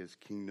work to be His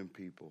kingdom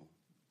people,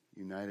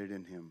 united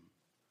in Him,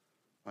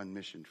 on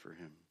mission for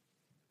Him.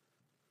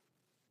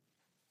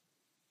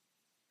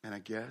 And I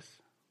guess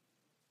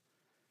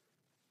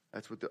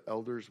that's what the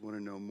elders want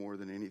to know more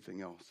than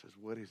anything else, is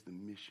what is the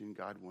mission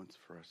God wants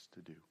for us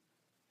to do?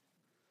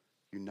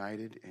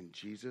 United in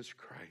Jesus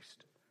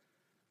Christ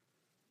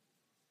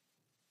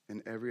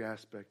in every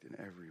aspect, in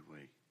every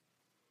way.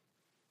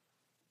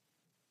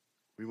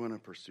 We want to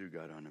pursue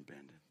God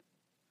unabandoned.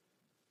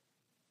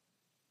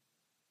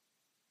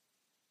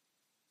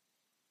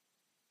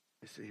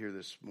 I sit here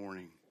this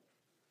morning,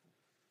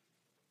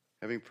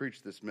 having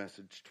preached this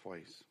message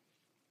twice,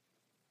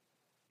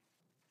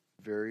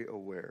 very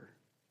aware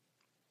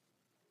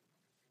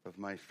of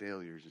my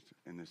failures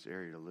in this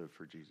area to live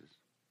for Jesus.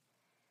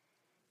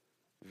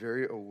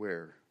 Very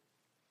aware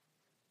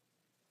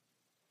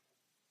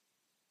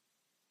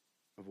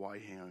of why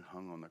He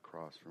hung on the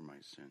cross for my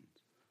sins.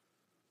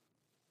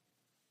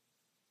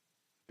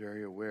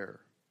 Very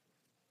aware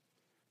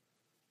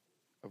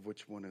of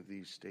which one of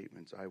these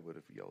statements I would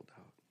have yelled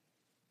out.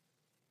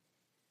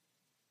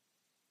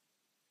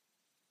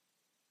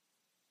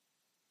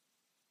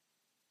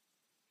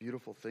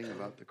 Beautiful thing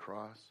about the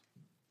cross,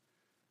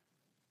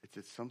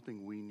 it's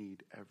something we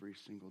need every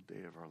single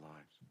day of our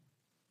lives.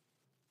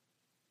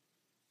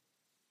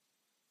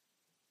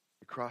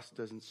 The cross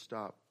doesn't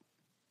stop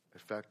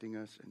affecting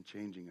us and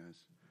changing us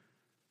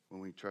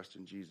when we trust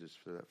in Jesus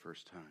for that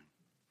first time.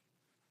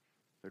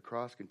 The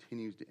cross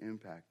continues to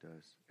impact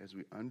us as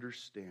we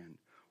understand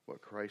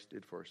what Christ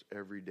did for us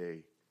every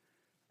day.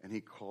 And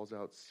He calls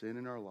out sin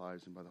in our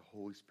lives, and by the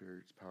Holy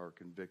Spirit's power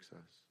convicts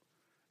us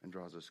and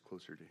draws us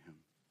closer to Him.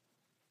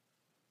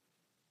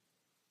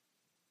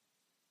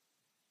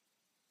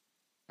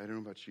 I don't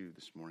know about you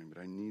this morning, but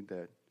I need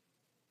that.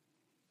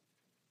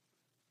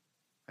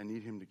 I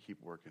need Him to keep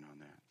working on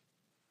that.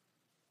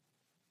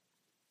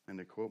 And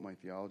to quote my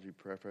theology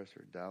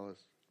professor at Dallas,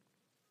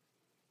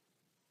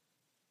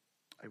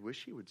 I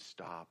wish He would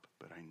stop,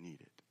 but I need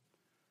it.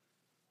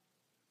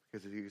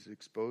 Because if He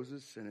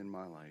exposes sin in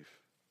my life,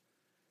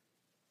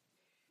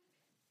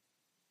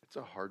 it's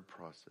a hard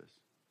process.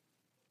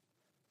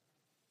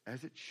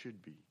 As it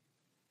should be.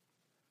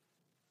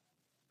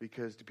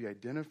 Because to be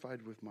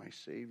identified with my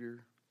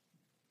Savior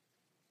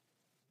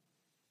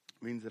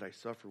means that I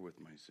suffer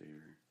with my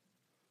Savior,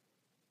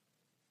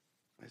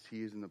 as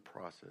He is in the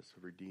process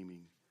of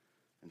redeeming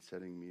and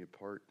setting me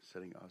apart,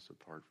 setting us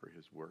apart for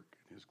His work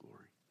and His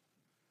glory.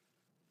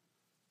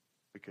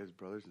 Because,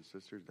 brothers and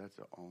sisters, that's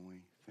the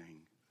only thing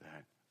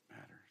that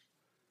matters.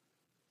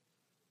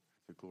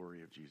 The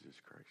glory of Jesus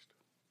Christ.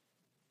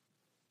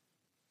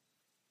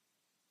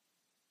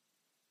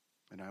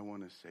 And I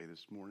want to say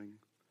this morning,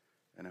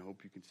 and I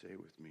hope you can say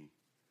it with me,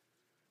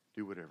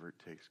 do whatever it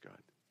takes, God.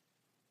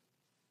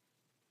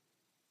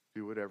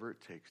 Do whatever it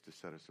takes to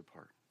set us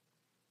apart.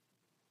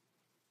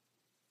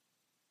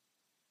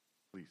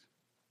 Please.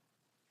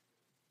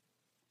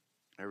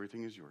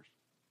 Everything is yours.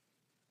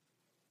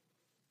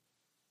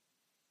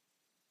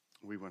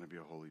 We want to be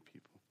a holy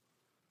people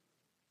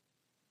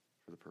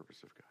for the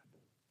purpose of God.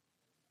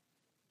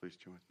 Please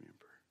join with me in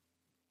prayer.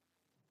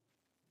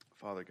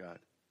 Father God,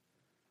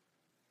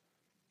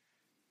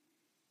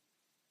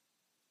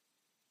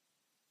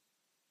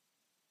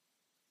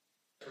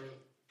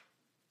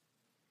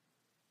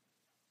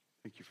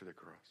 thank you for the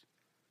cross.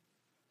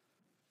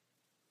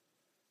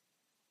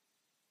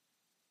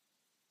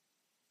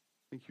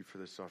 Thank you for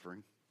the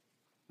suffering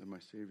of my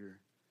Savior.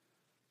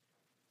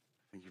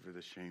 Thank you for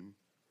the shame.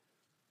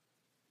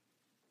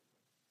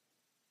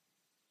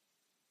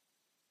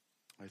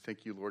 I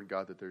thank you, Lord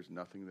God, that there's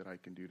nothing that I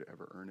can do to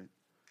ever earn it.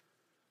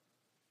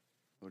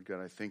 Lord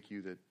God, I thank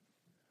you that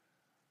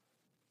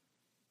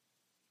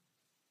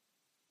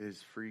it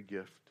is a free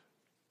gift.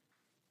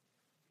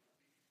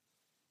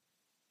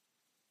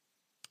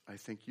 I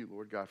thank you,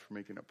 Lord God, for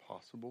making it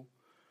possible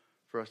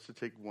for us to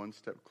take one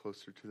step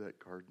closer to that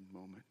garden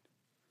moment.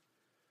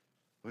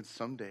 When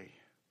someday,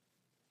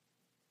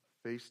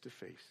 face to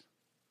face,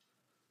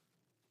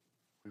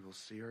 we will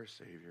see our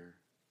Savior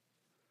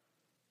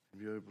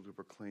and be able to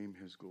proclaim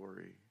his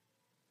glory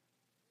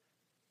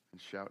and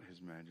shout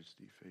his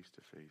majesty face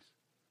to face.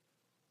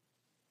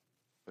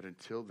 But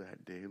until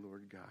that day,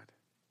 Lord God,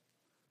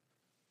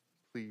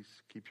 please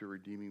keep your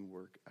redeeming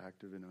work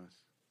active in us.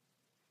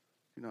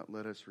 Do not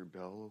let us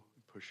rebel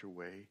and push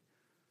away.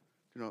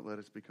 Do not let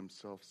us become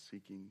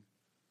self-seeking.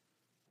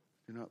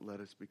 Do not let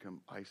us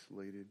become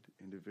isolated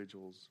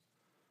individuals.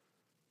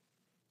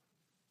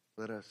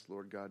 Let us,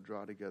 Lord God,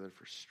 draw together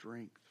for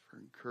strength, for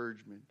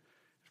encouragement,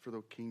 for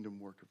the kingdom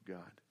work of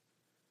God.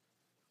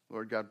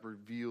 Lord God,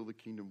 reveal the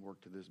kingdom work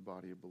to this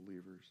body of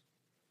believers.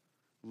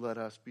 Let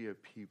us be a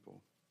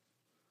people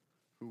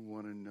who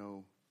want to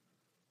know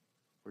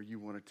where you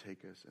want to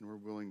take us, and we're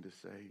willing to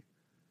say,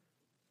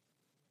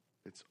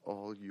 it's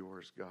all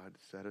yours, God.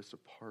 Set us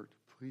apart,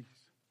 please,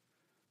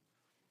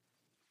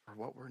 for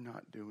what we're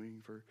not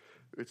doing. For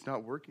it's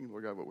not working,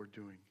 Lord God, what we're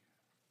doing.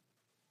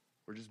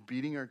 We're just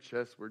beating our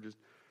chests. We're just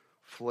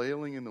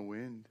flailing in the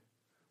wind.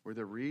 We're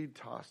the reed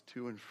tossed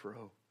to and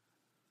fro.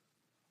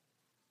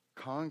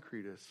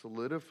 Concrete us,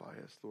 solidify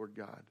us, Lord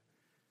God,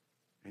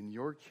 in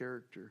your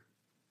character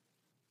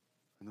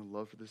and the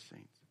love for the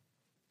saints.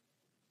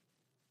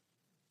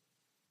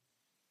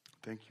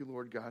 Thank you,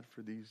 Lord God,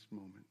 for these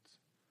moments.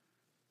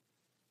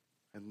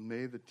 And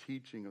may the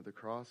teaching of the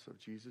cross of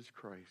Jesus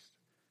Christ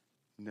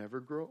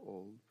never grow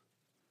old,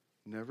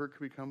 never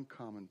become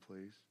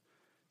commonplace,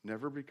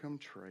 never become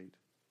trite.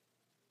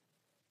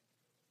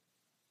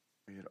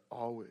 May it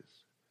always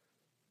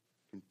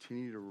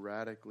continue to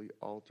radically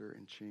alter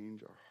and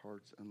change our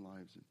hearts and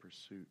lives in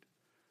pursuit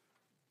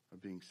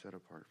of being set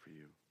apart for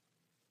you.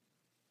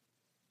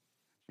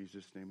 In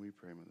Jesus' name we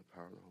pray, with the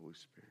power of the Holy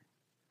Spirit.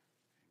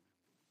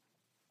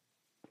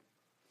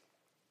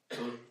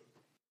 Amen.